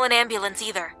going to call an ambulance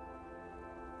either.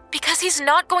 Because he's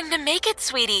not going to make it,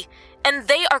 sweetie, and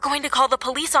they are going to call the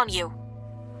police on you.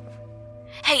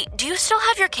 Hey, do you still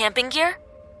have your camping gear?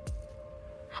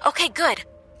 Okay, good.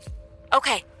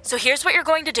 Okay, so here's what you're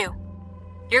going to do.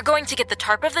 You're going to get the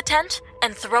tarp of the tent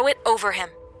and throw it over him.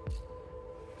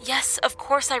 Yes, of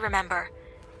course I remember.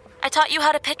 I taught you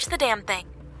how to pitch the damn thing.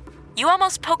 You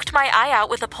almost poked my eye out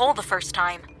with a pole the first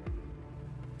time.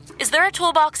 Is there a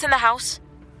toolbox in the house?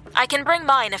 I can bring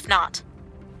mine if not.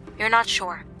 You're not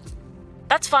sure.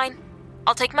 That's fine.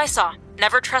 I'll take my saw.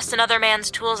 Never trust another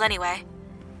man's tools anyway.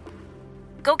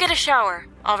 Go get a shower,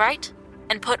 all right?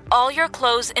 And put all your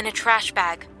clothes in a trash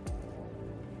bag.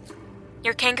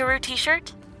 Your kangaroo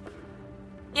t-shirt?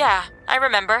 Yeah, I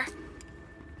remember.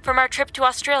 From our trip to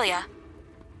Australia.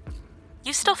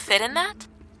 You still fit in that?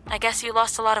 I guess you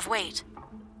lost a lot of weight.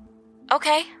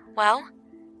 Okay, well,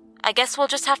 I guess we'll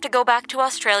just have to go back to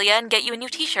Australia and get you a new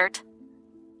t-shirt.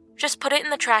 Just put it in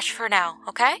the trash for now,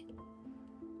 okay?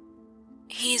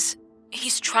 He's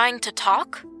trying to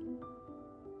talk?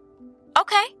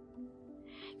 Okay.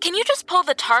 Can you just pull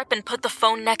the tarp and put the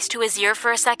phone next to his ear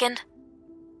for a second?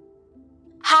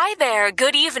 Hi there,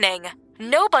 good evening.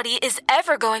 Nobody is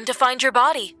ever going to find your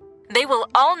body. They will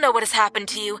all know what has happened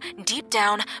to you deep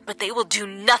down, but they will do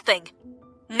nothing.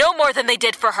 No more than they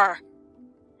did for her.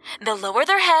 They'll lower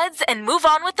their heads and move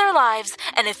on with their lives,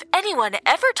 and if anyone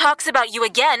ever talks about you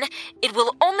again, it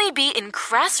will only be in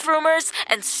crass rumors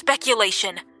and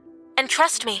speculation. And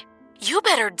trust me, you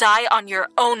better die on your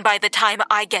own by the time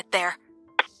I get there.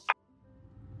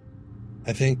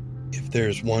 I think if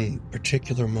there's one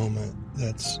particular moment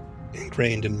that's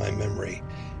ingrained in my memory,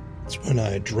 it's when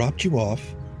I dropped you off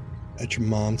at your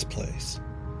mom's place,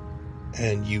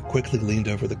 and you quickly leaned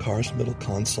over the car's middle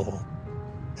console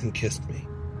and kissed me.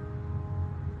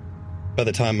 By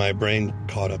the time my brain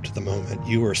caught up to the moment,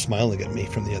 you were smiling at me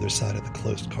from the other side of the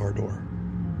closed car door.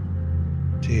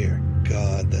 Dear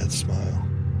God, that smile.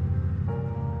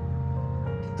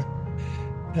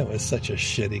 That was such a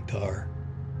shitty car.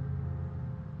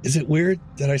 Is it weird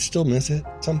that I still miss it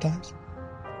sometimes?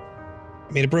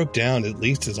 I mean, it broke down at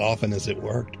least as often as it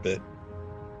worked, but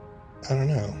I don't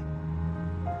know.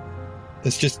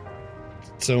 There's just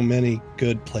so many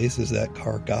good places that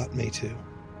car got me to.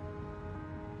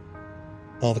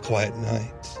 All the quiet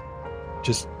nights,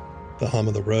 just the hum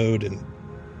of the road and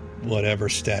whatever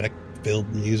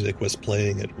static-filled music was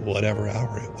playing at whatever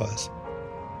hour it was.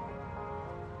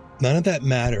 None of that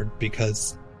mattered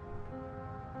because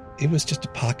it was just a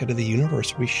pocket of the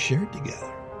universe we shared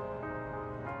together.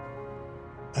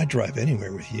 I'd drive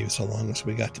anywhere with you so long as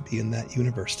we got to be in that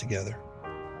universe together.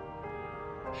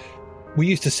 We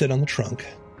used to sit on the trunk,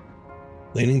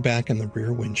 leaning back in the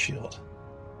rear windshield,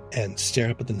 and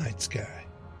stare up at the night sky.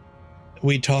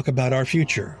 We'd talk about our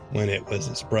future when it was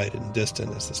as bright and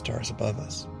distant as the stars above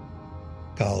us.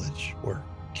 College, work,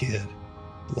 kid,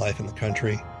 life in the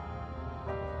country.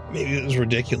 Maybe it was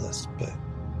ridiculous, but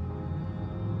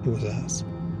it was us.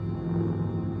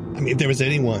 I mean, if there was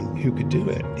anyone who could do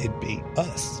it, it'd be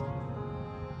us,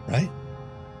 right?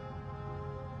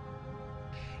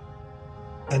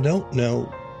 I don't know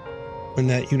when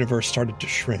that universe started to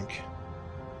shrink.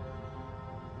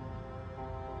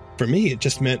 For me, it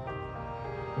just meant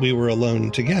we were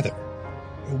alone together.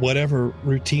 Whatever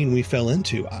routine we fell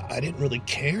into, I didn't really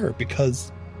care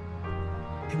because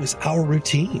it was our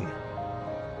routine.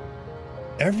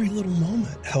 Every little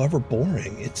moment, however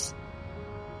boring, it's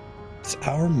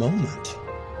our moment.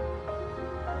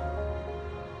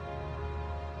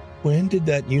 When did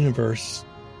that universe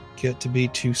get to be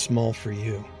too small for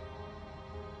you?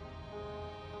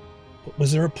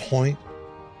 Was there a point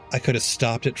I could have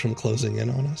stopped it from closing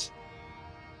in on us?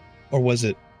 Or was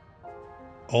it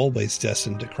always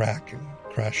destined to crack and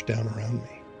crash down around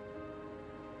me?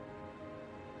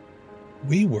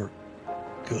 We were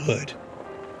good.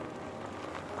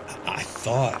 I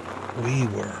thought we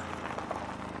were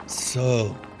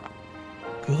so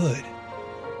good.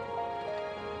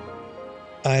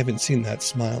 I haven't seen that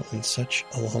smile in such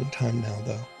a long time now,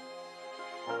 though.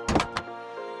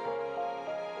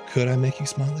 Could I make you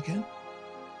smile again?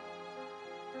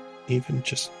 Even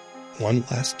just one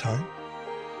last time?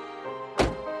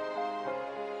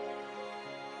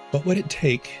 What would it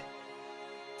take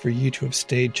for you to have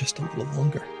stayed just a little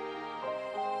longer?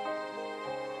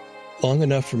 Long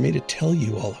enough for me to tell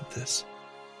you all of this.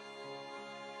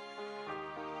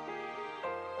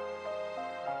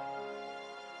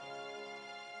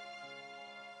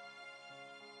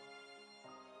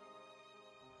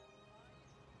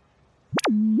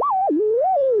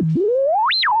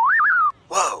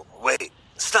 Whoa, wait,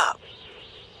 stop.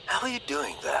 How are you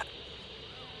doing that?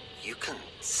 You can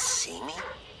see me?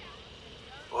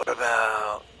 What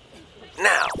about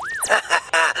now?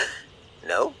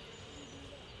 No?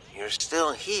 You're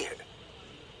still here.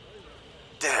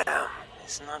 Damn,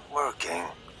 it's not working.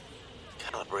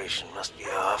 Calibration must be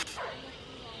off.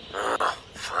 Oh,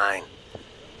 fine.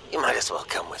 You might as well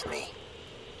come with me.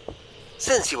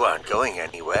 Since you aren't going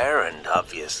anywhere, and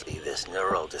obviously this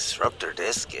neural disruptor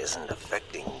disk isn't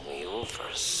affecting you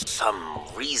for some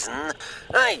reason,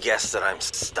 I guess that I'm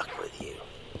stuck with you.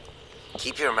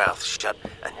 Keep your mouth shut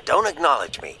and don't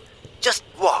acknowledge me. Just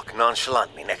walk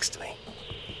nonchalantly next to me.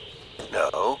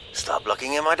 No, stop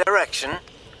looking in my direction.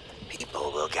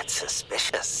 People will get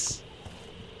suspicious.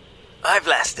 I've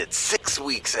lasted 6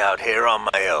 weeks out here on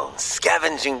my own,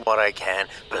 scavenging what I can,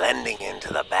 blending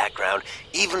into the background.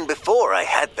 Even before I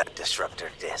had that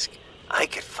disruptor disk, I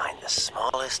could find the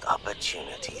smallest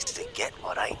opportunities to get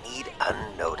what I need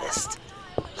unnoticed.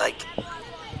 Like,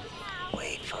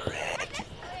 wait for it.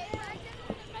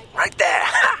 Right there!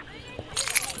 Ha!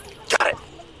 Got it!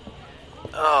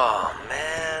 Oh,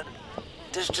 man.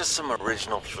 There's just some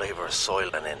original flavor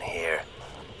soylent in here.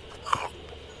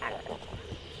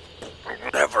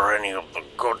 Never for any of the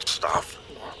good stuff.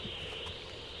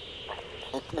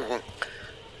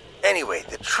 Anyway,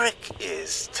 the trick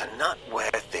is to not wear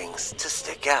things to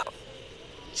stick out.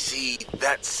 See,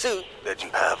 that suit that you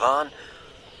have on,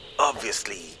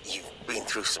 obviously you've been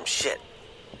through some shit.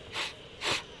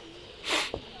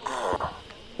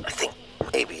 I think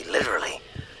maybe literally.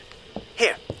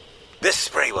 Here, this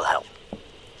spray will help.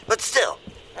 But still,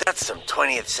 that's some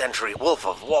 20th century Wolf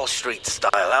of Wall Street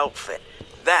style outfit.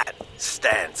 That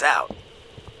stands out.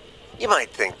 You might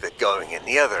think that going in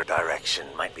the other direction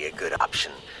might be a good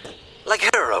option. Like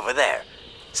her over there.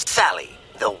 Sally,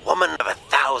 the woman of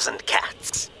 1,000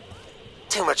 cats.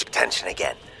 Too much attention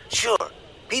again. Sure,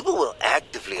 people will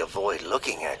actively avoid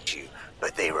looking at you,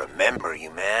 but they remember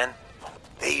you, man.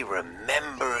 They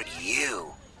remember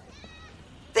you.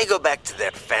 They go back to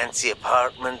their fancy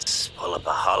apartments, pull up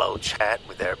a hollow chat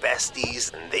with their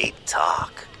besties, and they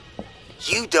talk.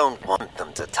 You don't want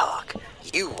them to talk.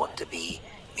 You want to be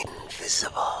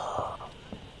invisible.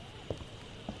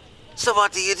 So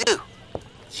what do?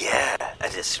 Yeah, a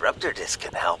disruptor disc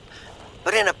can help,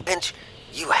 but in a pinch,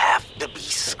 you have to be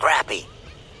scrappy.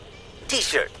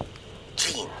 T-shirt,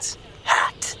 jeans,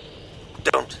 hat.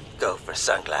 Don't go for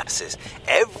sunglasses.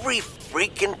 Every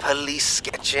freaking police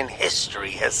sketch in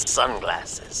history has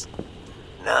sunglasses.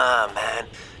 Nah, man,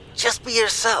 just be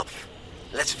yourself.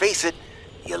 Let's face it,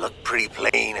 you look pretty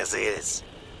plain as is.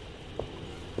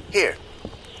 Here,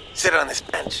 sit on this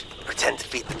bench, pretend to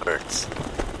feed the birds.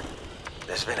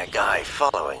 There's been a guy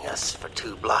following us for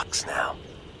 2 blocks now.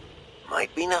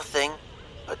 Might be nothing,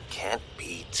 but can't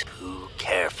be too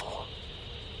careful.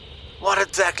 What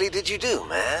exactly did you do,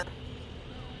 man?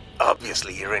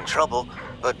 Obviously you're in trouble,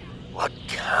 but what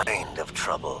kind of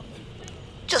trouble?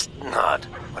 Just nod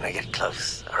when I get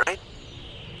close, alright?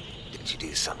 Did you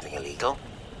do something illegal?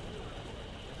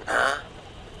 Nah?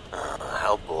 Oh,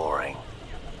 how boring.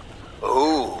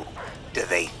 Oh, do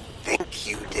they think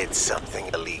you did something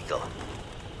illegal?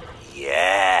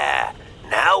 Yeah,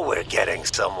 now we're getting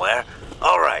somewhere.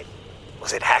 Alright,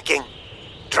 was it hacking?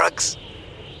 Drugs?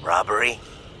 Robbery?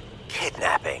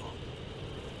 Kidnapping?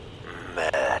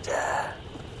 Murder?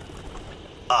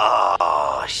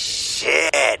 Oh,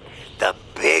 shit! The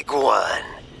big one!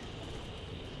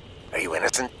 Are you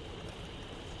innocent?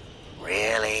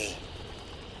 Really?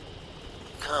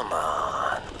 Come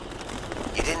on.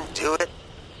 You didn't do it?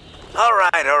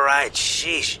 Alright,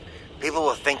 sheesh. People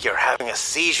will think you're having a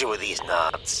seizure with these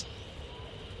nods.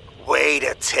 Wait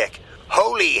a tick.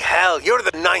 Holy hell, you're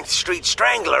the 9th Street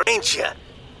Strangler, ain't you?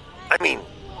 I mean,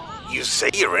 you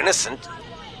say you're innocent.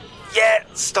 Yeah,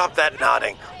 stop that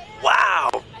nodding.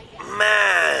 Wow,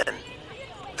 man.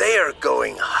 They are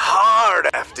going hard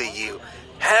after you.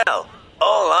 Hell,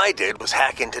 all I did was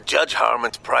hack into Judge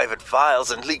Harmon's private files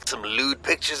and leak some lewd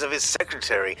pictures of his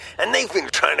secretary, and they've been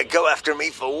trying to go after me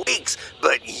for weeks.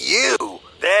 But you,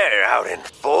 they're out in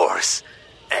force,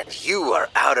 and you are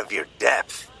out of your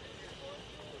depth.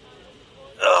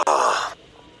 Oh,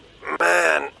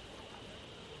 man.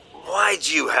 Why'd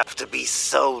you have to be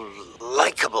so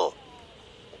likable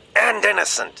and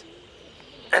innocent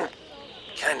and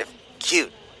kind of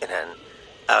cute in an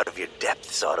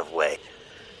out-of-your-depth sort of way?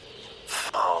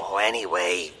 Oh,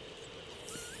 anyway,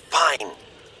 fine.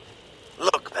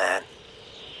 Look, man,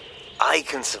 I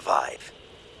can survive.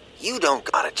 You don't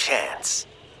got a chance.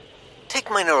 Take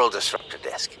my neural disruptor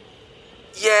disc.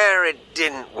 Yeah, it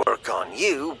didn't work on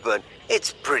you, but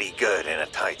it's pretty good in a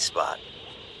tight spot.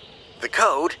 The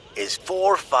code is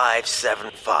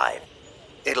 4575.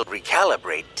 It'll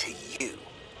recalibrate to you.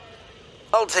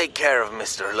 I'll take care of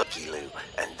Mr. Looky-Loo,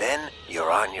 and then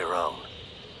you're on your own.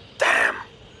 Damn.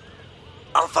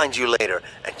 I'll find you later,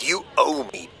 and you owe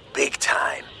me big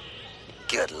time.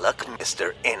 Good luck,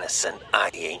 Mr. Innocent.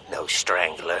 I ain't no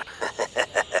strangler.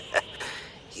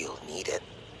 You'll need it.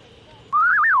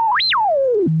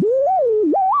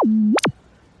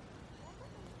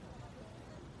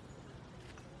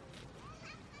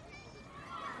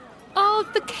 Oh,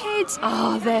 the kids.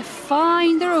 Oh, they're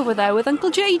fine. They're over there with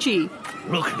Uncle JG.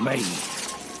 Look at me.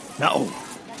 No.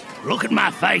 Look at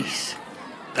my face.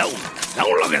 No,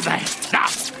 don't look at that.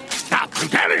 Stop,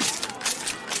 Lieutenant.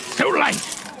 Too late.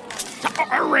 It's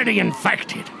already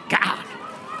infected. God,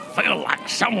 I feel like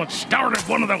someone started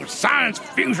one of those science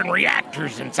fusion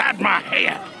reactors inside my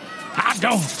head. I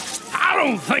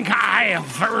don't think I have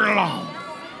very long.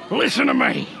 Listen to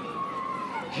me.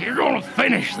 You're gonna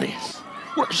finish this.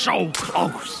 We're so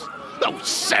close. Those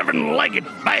 7-legged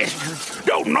bastards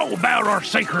don't know about our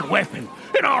secret weapon,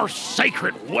 and our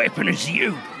secret weapon is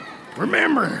you.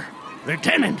 Remember,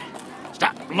 Lieutenant,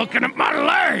 stop looking at my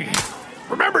leg.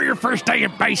 Remember your first day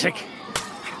at basic?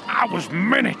 I was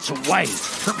minutes away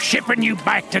from shipping you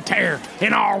back to Terra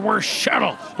in our worst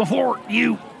shuttle before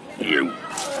you...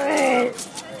 the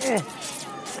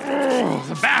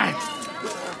bag.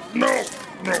 No,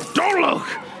 don't look.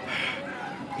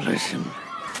 Listen,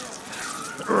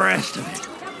 the rest of it.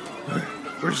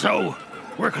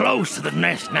 We're close to the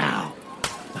nest now.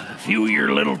 A few of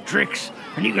your little tricks,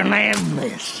 and you can end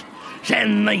this.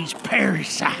 Send these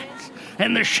parasites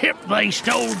and the ship they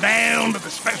stole down to the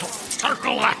special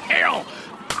circle of hell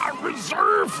I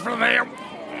reserved for them.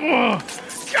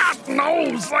 God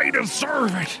knows they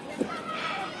deserve it.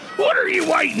 What are you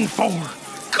waiting for?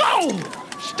 Go!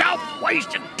 Stop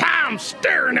wasting time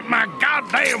staring at my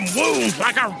goddamn wounds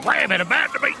like a rabbit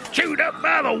about to be chewed up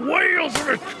by the wheels of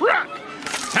a truck.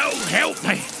 So help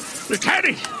me.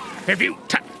 Lieutenant, if you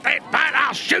touch that bite,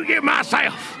 I'll shoot you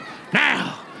myself.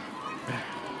 Now,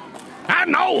 I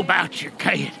know about your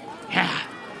kid. Yeah.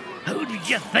 Who did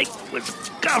you think was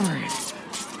the government?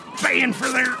 Paying for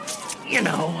their,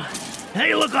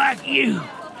 they look like you.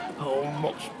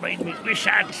 Almost made me wish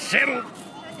I'd settled.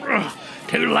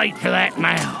 Too late for that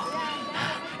now.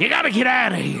 You gotta get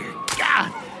out of here.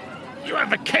 God, you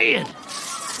have a kid.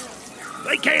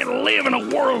 They can't live in a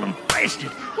world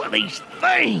infested with these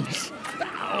things.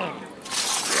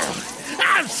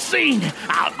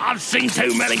 I've seen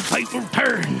too many people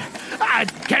turn.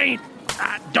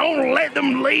 Don't let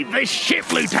them leave this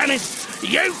ship, Lieutenant.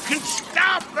 You can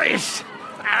stop this.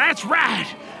 That's right.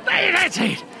 That's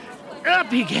it.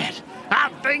 Up you get. I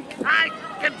think I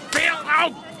can feel...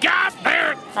 Oh, God,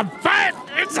 there. A bat.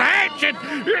 It's hatching.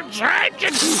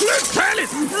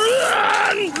 Lieutenant,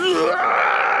 run!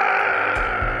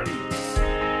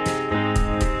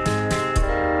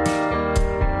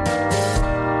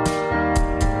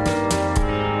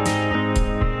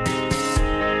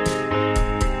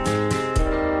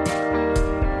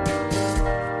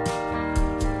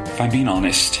 If I'm being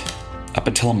honest, up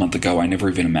until a month ago, I never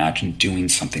even imagined doing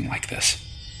something like this.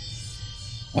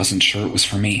 Wasn't sure it was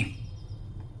for me.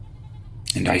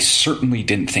 And I certainly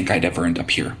didn't think I'd ever end up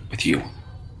here with you.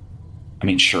 I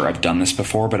mean, sure, I've done this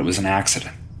before, but it was an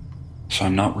accident. So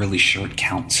I'm not really sure it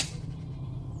counts.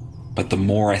 But the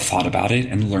more I thought about it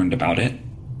and learned about it,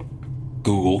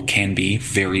 Google can be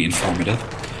very informative,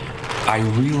 I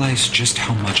realized just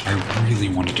how much I really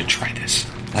wanted to try this.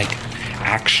 Like,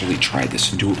 actually try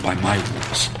this and do it by my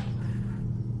rules.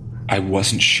 I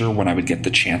wasn't sure when I would get the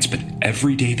chance, but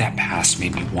every day that passed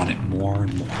made me want it more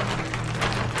and more.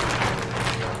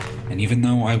 And even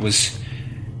though I was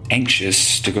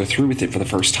anxious to go through with it for the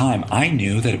first time, I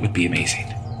knew that it would be amazing.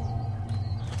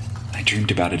 I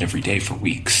dreamed about it every day for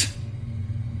weeks.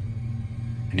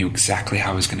 I knew exactly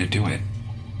how I was going to do it,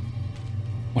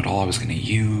 what all I was going to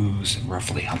use, and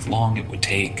roughly how long it would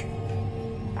take.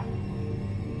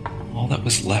 All that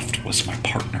was left was my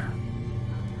partner.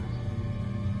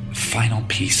 The final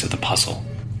piece of the puzzle.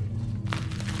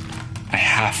 I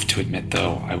have to admit,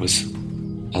 though, I was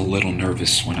a little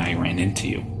nervous when I ran into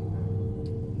you.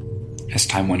 As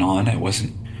time went on, I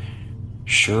wasn't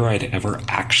sure I'd ever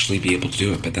actually be able to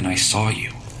do it, but then I saw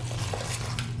you.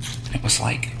 And it was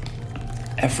like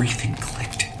everything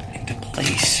clicked into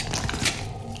place.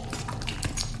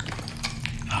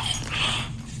 Oh,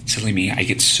 silly me, I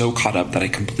get so caught up that I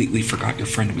completely forgot your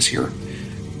friend was here.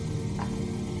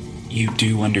 You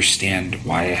do understand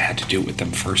why I had to do it with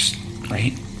them first,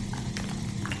 right?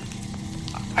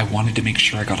 I wanted to make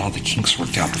sure I got all the kinks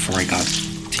worked out before I got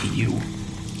to you.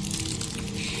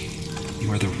 You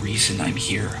are the reason I'm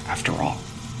here, after all.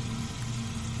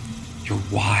 You're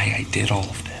why I did all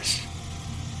of this.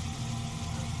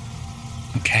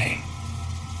 Okay.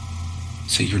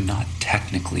 So you're not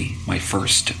technically my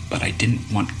first, but I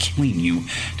didn't want killing you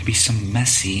to be some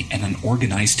messy and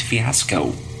unorganized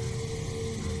fiasco.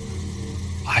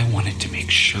 I wanted to make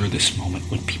sure this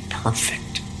moment would be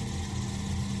perfect.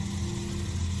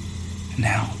 And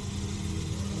now,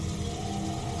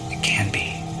 it can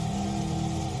be.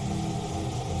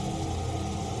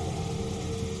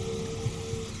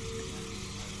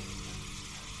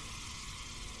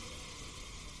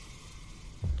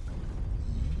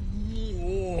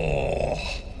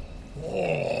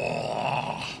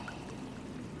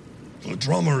 The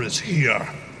drummer is here,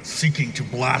 seeking to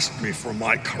blast me for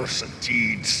my cursed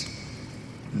deeds.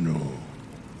 No,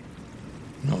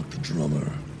 not the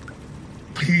drummer.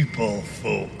 People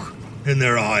folk in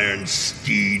their iron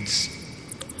steeds.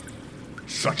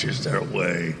 Such is their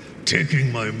way,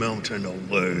 taking my mountain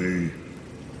away.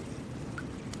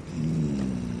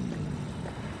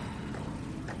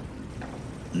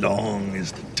 Long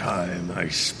is the time I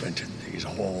spent in these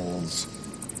halls.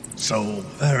 So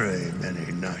very many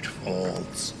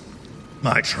nightfalls.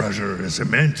 My treasure is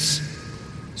immense.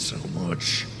 So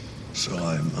much, so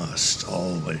I must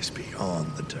always be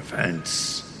on the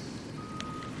defense.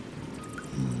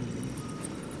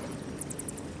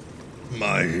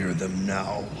 I hear them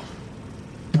now,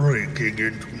 breaking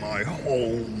into my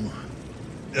home,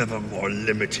 ever more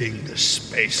limiting the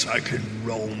space I can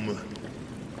roam.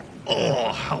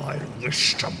 Oh, how I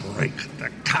wish to break the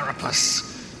carapace,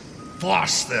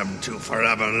 force them to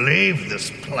forever leave this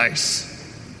place.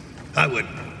 I would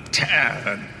tear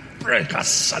and break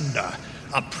asunder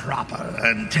a proper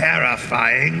and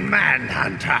terrifying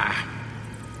manhunter.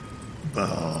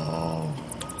 Oh,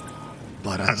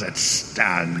 but as it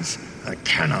stands, I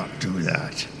cannot do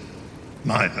that.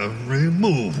 My every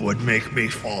move would make me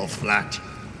fall flat,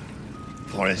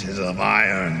 for it is of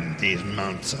iron these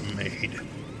mounts are made.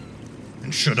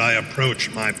 And should I approach,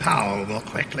 my power will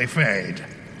quickly fade.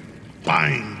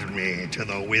 Bind me to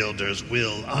the wielder's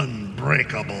will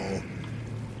unbreakable.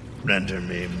 Render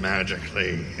me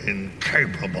magically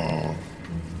incapable.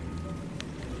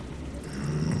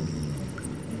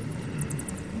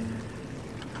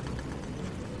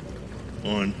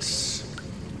 Once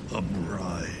a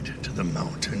bride to the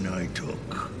mountain I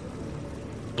took,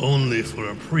 only for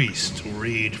a priest to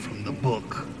read from the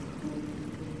book.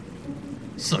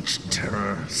 Such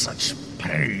terror, such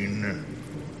pain.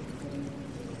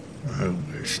 I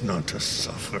wish not to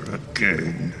suffer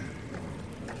again.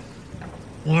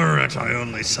 Were it I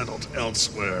only settled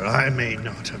elsewhere, I may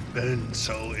not have been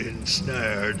so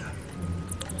ensnared.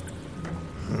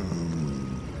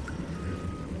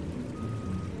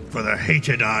 For the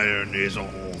hated iron is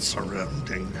all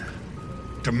surrounding,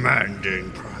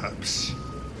 demanding, perhaps,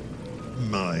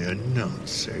 my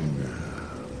announcing.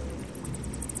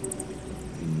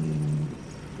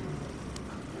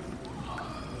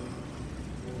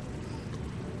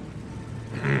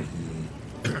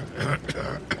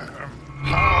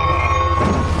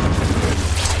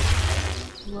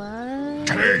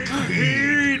 Take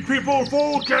heed, people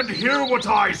folk, and hear what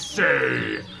I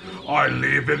say. I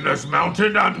live in this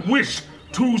mountain and wish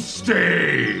to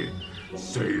stay.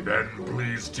 Say then,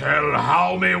 please tell,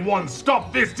 how may one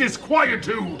stop this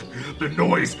disquietude? The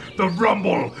noise, the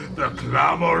rumble, the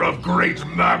clamor of great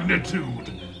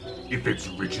magnitude. If it's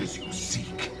riches you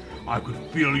seek, I could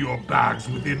fill your bags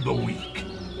within the week.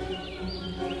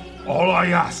 All I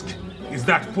ask is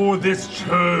that for this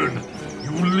churn,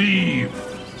 you leave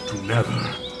to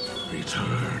never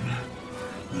return.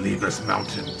 Leave this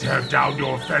mountain, tear down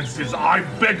your fences, I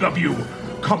beg of you,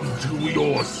 come to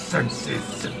your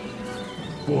senses.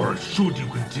 For should you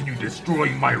continue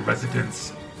destroying my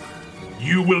residence,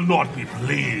 you will not be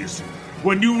pleased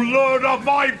when you learn of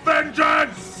my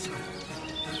vengeance!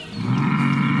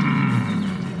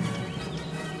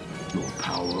 Your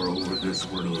power over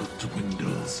this world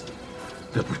dwindles,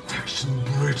 the protection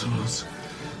brittles,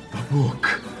 the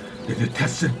book, the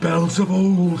detested bells of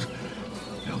old,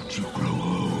 helped you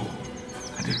grow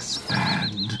and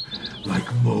expand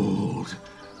like mold.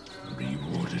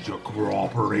 Rewarded your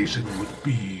cooperation would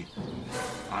be,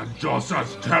 and just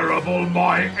as terrible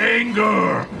my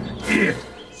anger if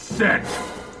set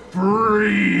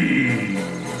free.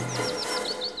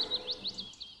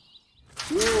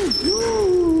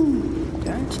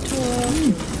 Don't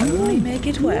talk, only make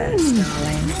it worse,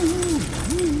 darling.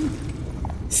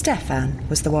 Stefan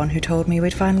was the one who told me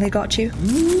we'd finally got you.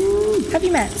 Have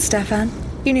you met Stefan?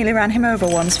 You nearly ran him over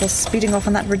once while speeding off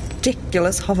on that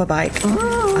ridiculous hoverbike.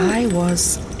 I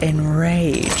was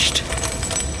enraged.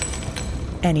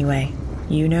 Anyway,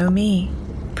 you know me.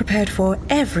 Prepared for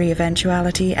every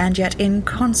eventuality and yet in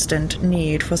constant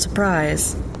need for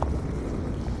surprise.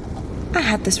 I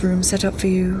had this room set up for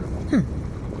you,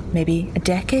 maybe a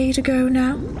decade ago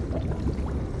now.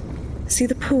 See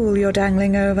the pool you're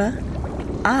dangling over?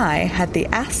 I had the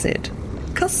acid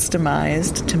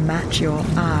customized to match your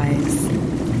eyes.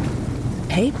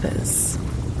 Papers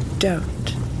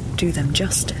don't do them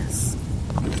justice.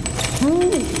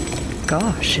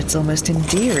 Gosh, it's almost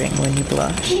endearing when you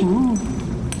blush.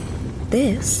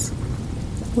 This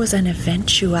was an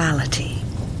eventuality.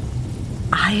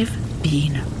 I've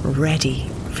been ready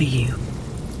for you.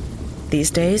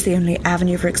 These days, the only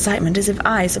avenue for excitement is if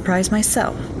I surprise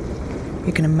myself.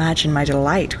 You can imagine my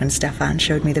delight when Stefan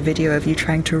showed me the video of you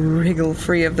trying to wriggle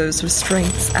free of those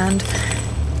restraints, and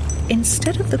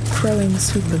instead of the crowing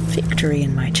swoop of victory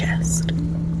in my chest,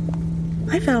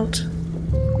 I felt,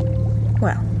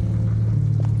 well,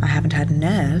 I haven't had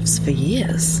nerves for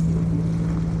years.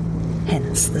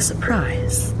 Hence the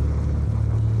surprise.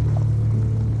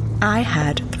 I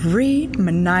had 3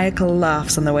 maniacal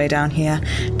laughs on the way down here,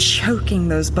 choking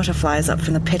those butterflies up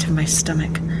from the pit of my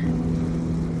stomach.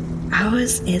 Our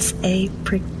Ours is a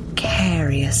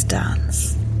precarious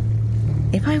dance.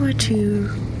 If I were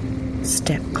to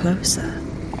step closer,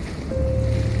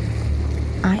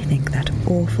 I think that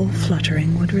awful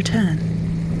fluttering would return.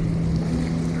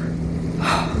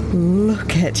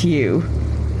 Look at you.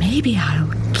 Maybe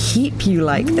I'll keep you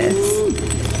like this.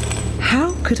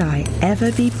 How could I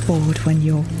ever be bored when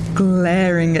you're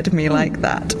glaring at me like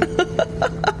that?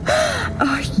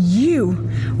 You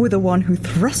were the one who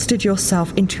thrusted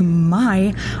yourself into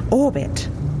my orbit.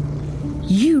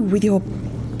 You with your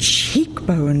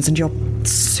cheekbones and your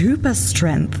super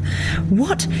strength.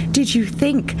 What did you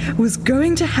think was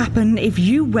going to happen if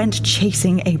you went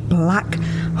chasing a black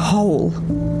hole?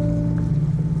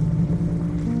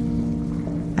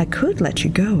 I could let you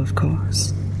go, of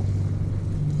course.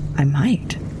 I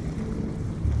might.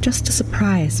 Just to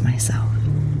surprise myself.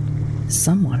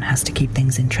 Someone has to keep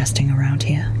things interesting around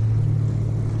here.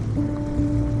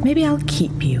 Maybe I'll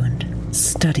keep you and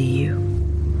study you.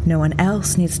 No one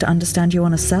else needs to understand you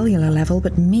on a cellular level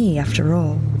but me, after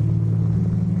all.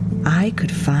 I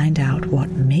could find out what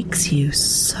makes you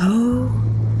so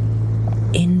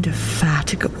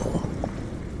indefatigable.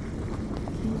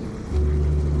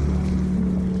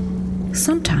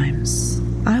 Sometimes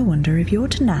I wonder if your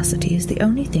tenacity is the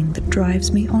only thing that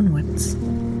drives me onwards.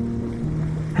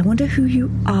 I wonder who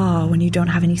you are when you don't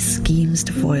have any schemes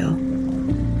to foil.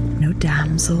 No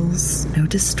damsels, no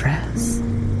distress.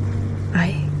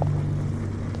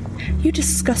 You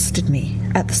disgusted me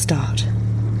at the start.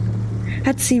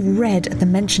 I'd see red at the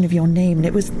mention of your name, and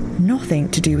it was nothing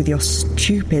to do with your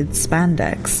stupid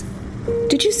spandex.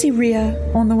 Did you see Rhea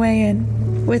on the way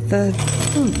in with the...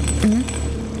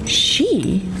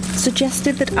 She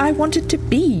suggested that I wanted to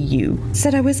be you.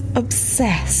 Said I was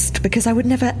obsessed because I would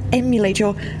never emulate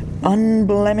your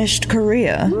unblemished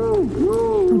career.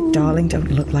 Oh, darling,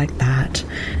 don't look like that.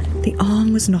 The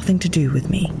arm was nothing to do with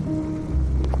me.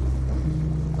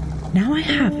 Now I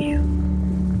have you.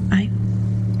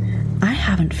 I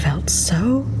haven't felt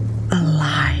so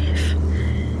alive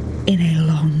in a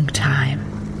long time.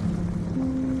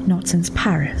 Not since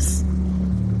Paris.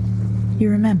 You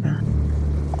remember?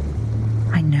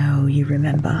 I know you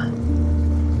remember.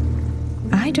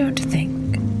 I don't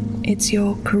think it's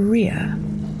your career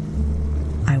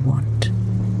I want.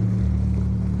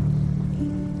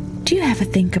 Do you ever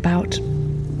think about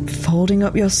folding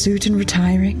up your suit and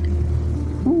retiring?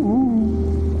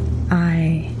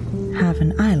 I have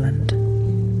an island.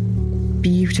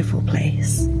 Beautiful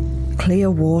place. Clear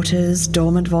waters,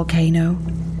 dormant volcano.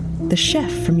 The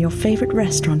chef from your favorite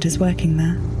restaurant is working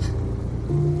there.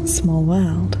 Small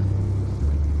world.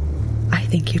 I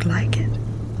think you'd like it.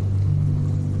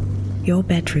 Your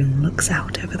bedroom looks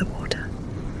out over the water.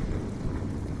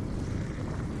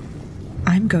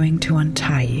 I'm going to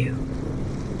untie you.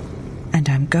 And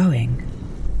I'm going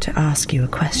to ask you a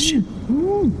question.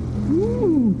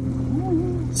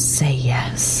 Say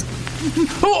yes.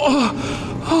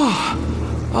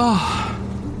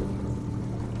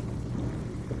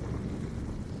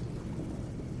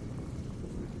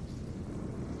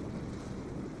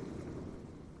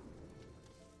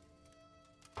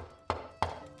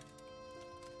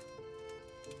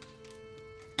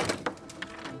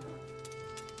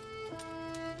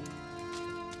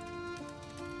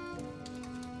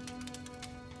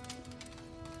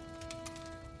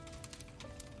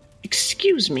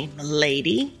 Excuse me,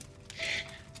 milady.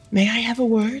 May I have a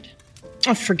word?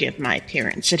 Oh, forgive my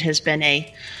appearance. It has been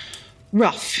a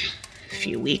rough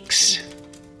few weeks,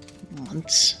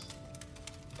 months,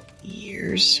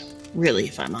 years, really,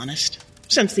 if I'm honest.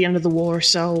 Since the end of the war,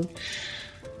 so,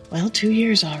 2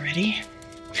 years already.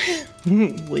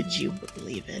 Would you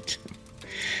believe it?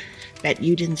 Bet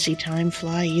you didn't see time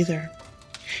fly either.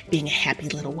 Being a happy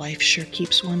little wife sure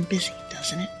keeps one busy,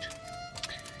 doesn't it?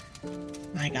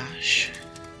 My gosh.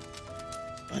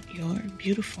 But you're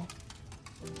beautiful.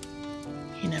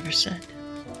 He never said.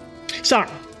 Sorry,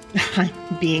 I'm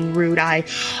being rude. I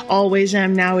always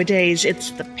am nowadays.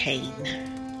 It's the pain.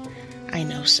 I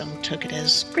know some took it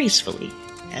as gracefully,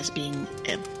 as being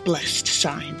a blessed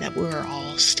sign that we're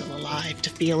all still alive to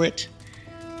feel it.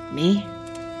 Me?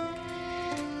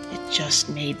 It just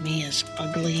made me as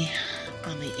ugly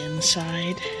on the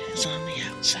inside as on the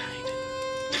outside.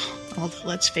 Although,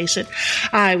 let's face it,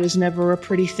 I was never a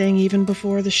pretty thing even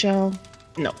before the shell.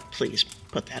 No, please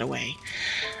put that away.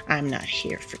 I'm not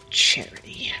here for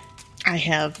charity. I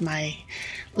have my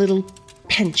little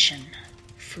pension,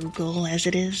 frugal as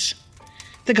it is.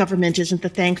 The government isn't the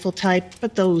thankful type,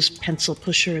 but those pencil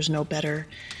pushers know better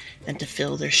than to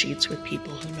fill their sheets with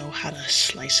people who know how to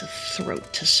slice a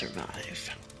throat to survive.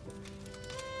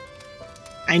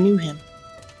 I knew him,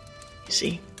 you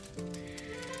see.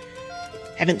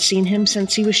 Haven't seen him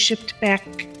since he was shipped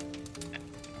back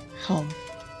home.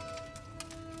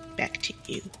 Back to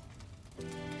you.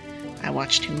 I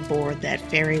watched him board that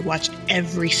ferry, watched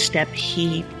every step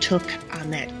he took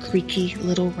on that creaky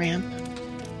little ramp.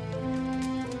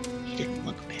 He didn't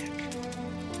look back.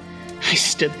 I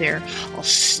stood there, all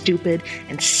stupid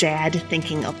and sad,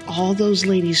 thinking of all those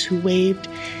ladies who waved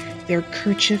their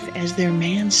kerchief as their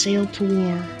man sailed to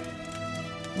war,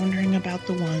 wondering about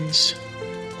the ones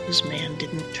whose man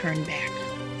didn't turn back,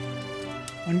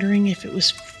 wondering if it was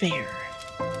fair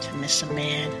to miss a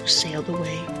man who sailed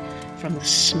away from the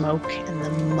smoke and the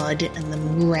mud and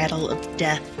the rattle of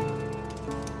death.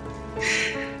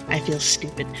 I feel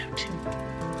stupid now, too.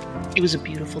 It was a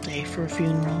beautiful day for a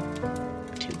funeral.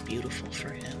 Too beautiful for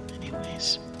him,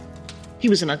 anyways. He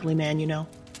was an ugly man, you know.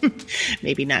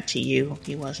 Maybe not to you,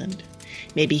 he wasn't.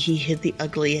 Maybe he hid the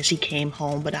ugly as he came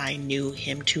home, but I knew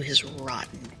him to his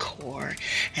rotten core,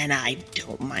 and I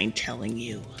don't mind telling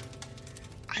you,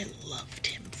 I loved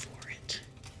him for it.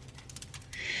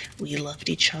 We loved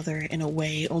each other in a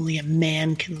way only a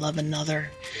man can love another.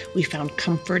 We found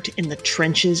comfort in the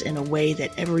trenches in a way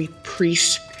that every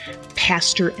priest,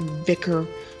 pastor, and vicar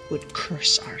would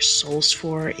curse our souls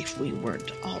for if we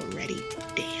weren't already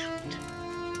damned.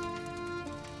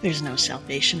 There's no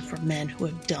salvation for men who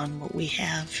have done what we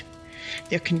have.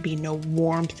 There can be no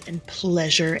warmth and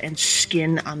pleasure and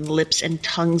skin on lips and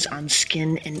tongues on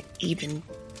skin and even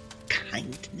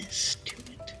kindness to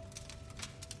it.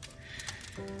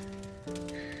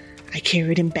 I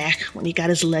carried him back when he got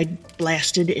his leg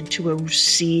blasted into a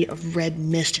sea of red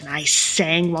mist, and I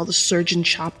sang while the surgeon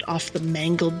chopped off the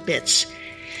mangled bits.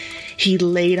 He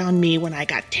laid on me when I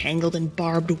got tangled in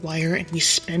barbed wire, and we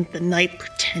spent the night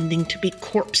pretending to be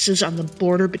corpses on the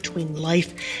border between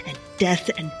life and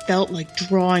death, and felt like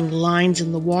drawing lines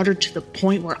in the water to the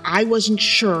point where I wasn't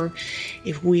sure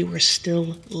if we were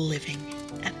still living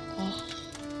at all.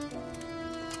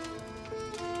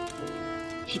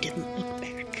 He didn't look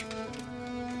back.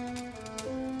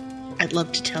 I'd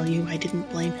love to tell you I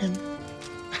didn't blame him.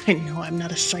 I know I'm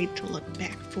not a sight to look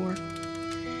back for.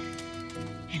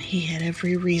 And he had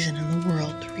every reason in the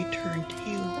world to return to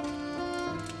you.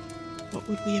 What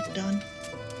would we have done?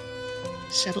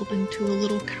 Settled into a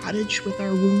little cottage with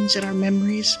our wounds and our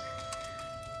memories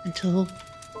until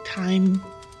time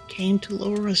came to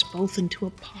lower us both into a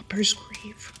pauper's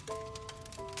grave.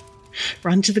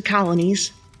 Run to the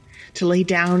colonies to lay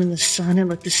down in the sun and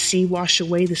let the sea wash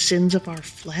away the sins of our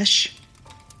flesh?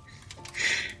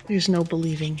 There's no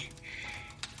believing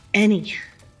any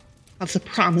of the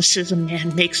promises a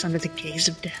man makes under the gaze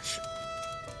of death.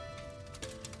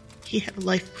 He had a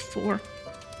life before.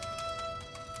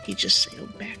 He just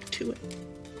sailed back to it.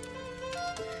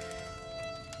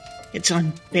 It's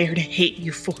unfair to hate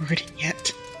you for it, and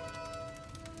yet...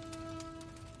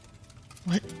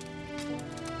 What?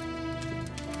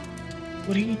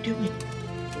 What are you doing?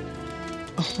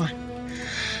 Oh,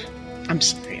 I'm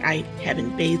sorry. I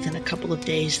haven't bathed in a couple of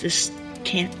days. This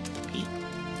can't be.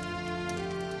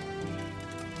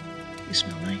 You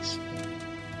smell nice.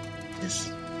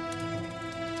 This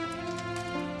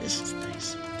is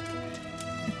nice.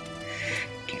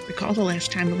 Can't recall the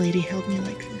last time a lady held me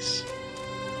like this.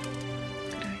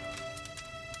 Could I?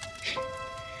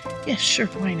 Yes, sure,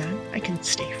 why not? I can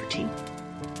stay for tea.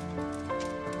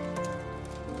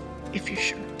 If you're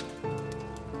sure.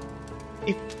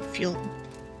 If you'll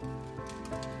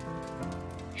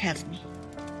have me.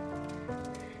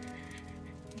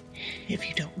 If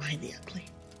you don't mind the ugly.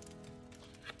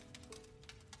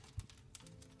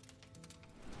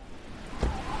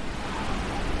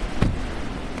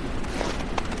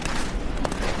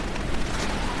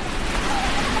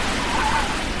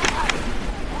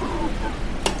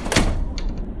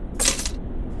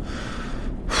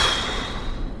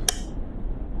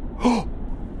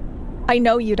 I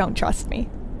know you don't trust me.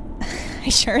 I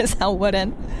sure as hell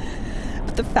wouldn't.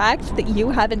 But the fact that you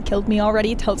haven't killed me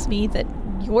already tells me that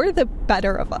you're the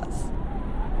better of us.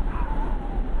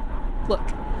 Look,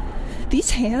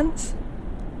 these hands,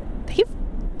 they've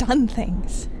done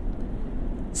things.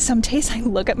 Some days I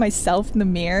look at myself in the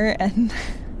mirror and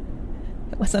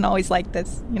it wasn't always like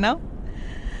this, you know?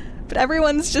 But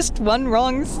everyone's just one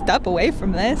wrong step away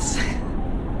from this.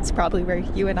 It's probably where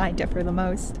you and I differ the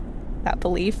most, that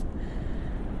belief.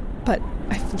 But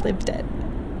I've lived it.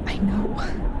 I know.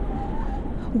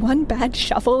 One bad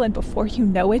shuffle and before you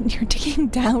know it, you're digging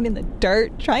down in the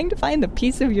dirt, trying to find the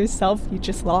piece of yourself you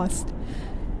just lost.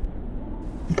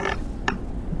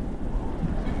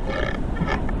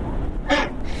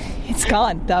 It's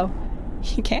gone, though.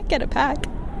 You can't get it back.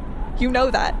 You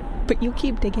know that. But you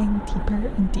keep digging deeper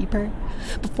and deeper.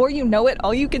 Before you know it,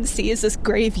 all you can see is this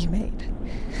grave you made.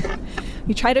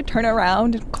 You try to turn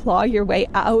around and claw your way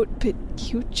out, but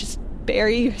you just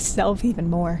bury yourself even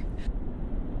more.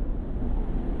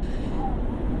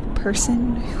 The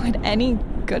person who had any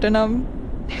good in them,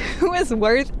 who is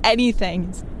worth anything,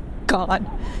 is gone.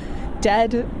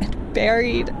 Dead and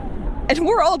buried. And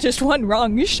we're all just one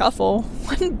wrong shuffle,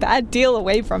 one bad deal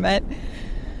away from it.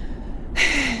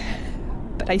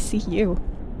 But I see you.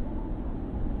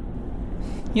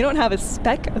 You don't have a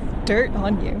speck of dirt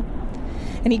on you.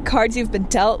 Any cards you've been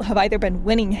dealt have either been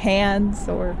winning hands,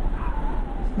 or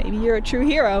maybe you're a true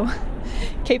hero.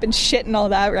 Caping shit and all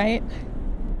that, right?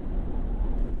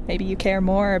 Maybe you care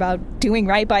more about doing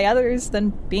right by others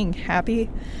than being happy.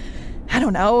 I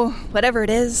don't know, whatever it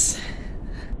is.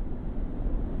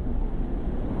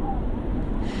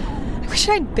 I wish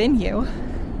I'd been you.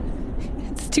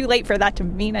 It's too late for that to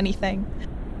mean anything.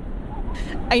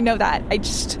 I know that. I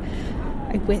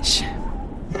wish.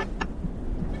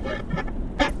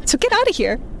 So get out of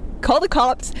here. Call the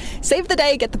cops. Save the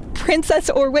day. Get the princess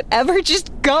or whatever. Just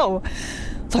go.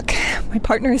 Look, my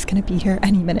partner is going to be here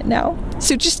any minute now.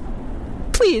 So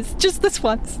please, just this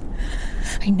once.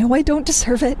 I know I don't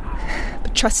deserve it,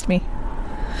 but trust me.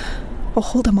 I'll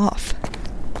hold him off.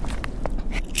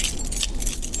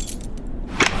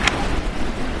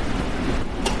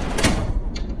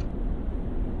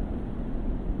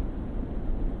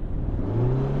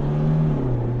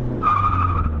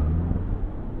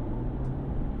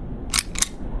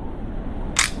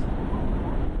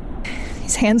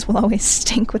 Hands will always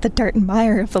stink with the dirt and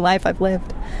mire of the life I've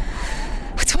lived.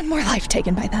 What's one more life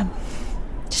taken by them?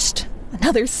 Just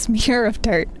another smear of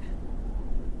dirt.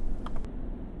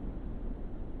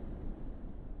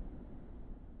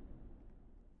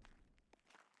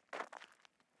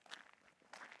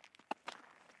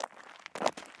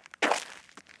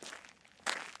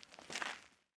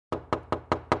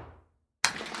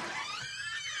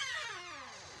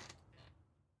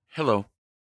 Hello.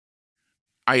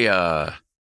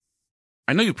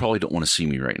 I know you probably don't want to see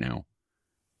me right now.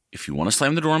 If you want to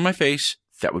slam the door in my face,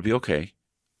 that would be okay.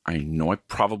 I know I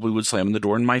probably would slam the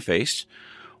door in my face,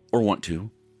 or want to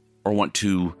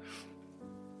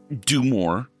do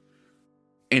more.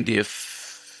 And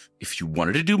if you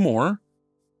wanted to do more,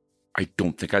 I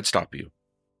don't think I'd stop you.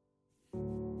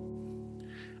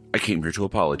 I came here to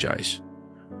apologize,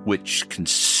 which,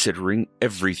 considering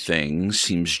everything,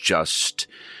 seems just...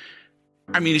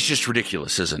 it's just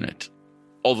ridiculous, isn't it?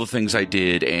 All the things I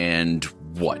did, and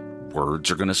what? Words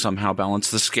are going to somehow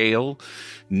balance the scale?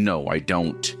 No, I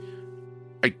don't.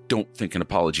 I don't think an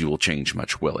apology will change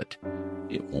much, will it?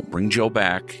 It won't bring Joe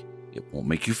back, it won't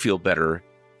make you feel better,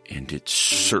 and it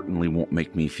certainly won't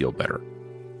make me feel better.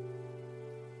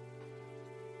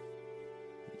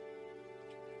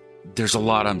 There's a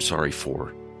lot I'm sorry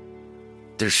for.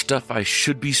 There's stuff I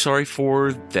should be sorry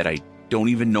for that I don't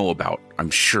even know about, I'm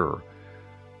sure.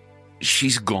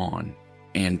 She's gone,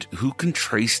 and who can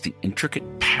trace the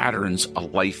intricate patterns a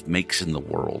life makes in the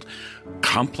world?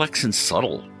 Complex and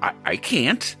subtle. I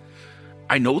can't.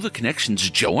 I know the connections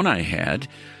Joe and I had,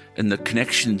 and the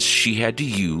connections she had to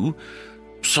you.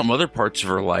 Some other parts of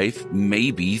her life,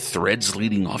 maybe threads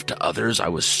leading off to others I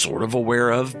was sort of aware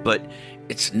of, but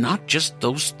it's not just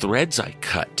those threads I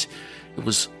cut. It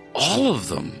was all of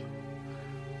them.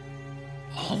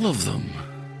 All of them.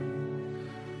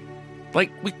 Like,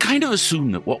 we kind of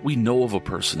assume that what we know of a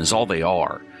person is all they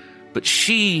are. But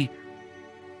she,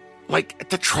 like, at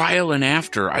the trial and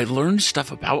after, I learned stuff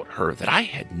about her that I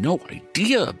had no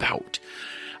idea about.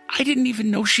 I didn't even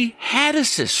know she had a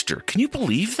sister. Can you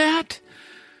believe that?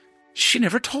 She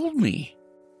never told me.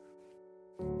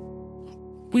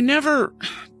 We never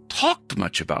talked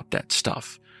much about that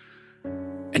stuff.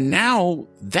 And now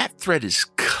that thread is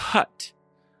cut.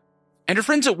 And her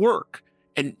friends at work.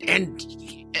 And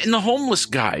the homeless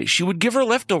guy she would give her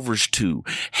leftovers to.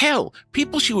 Hell,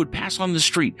 people she would pass on the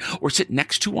street or sit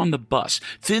next to on the bus.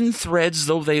 Thin threads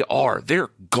though they are,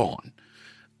 they're gone.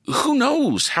 Who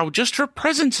knows how just her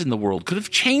presence in the world could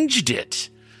have changed it?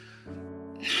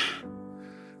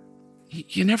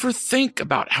 You never think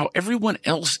about how everyone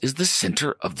else is the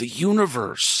center of the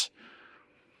universe.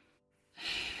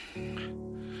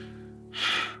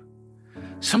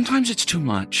 Sometimes it's too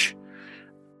much.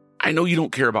 I know you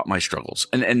don't care about my struggles,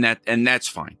 and that's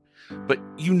fine. But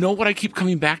you know what I keep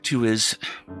coming back to is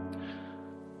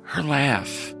her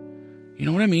laugh. You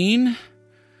know what I mean?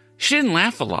 She didn't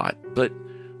laugh a lot, but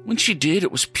when she did,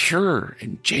 it was pure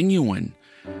and genuine,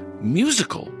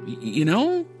 musical, you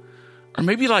know? Or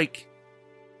maybe like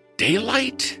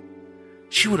daylight.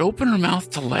 She would open her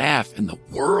mouth to laugh, and the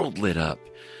world lit up.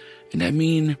 And I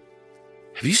mean,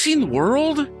 have you seen the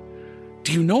world?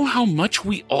 Do you know how much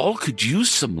we all could use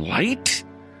some light?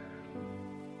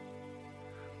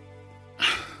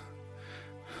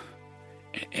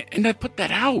 And I put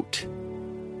that out.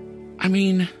 I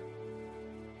mean,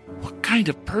 what kind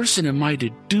of person am I to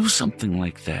do something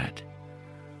like that?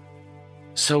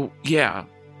 So, yeah.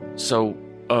 So,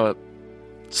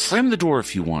 slam the door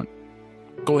if you want.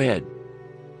 Go ahead.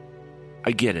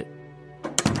 I get it.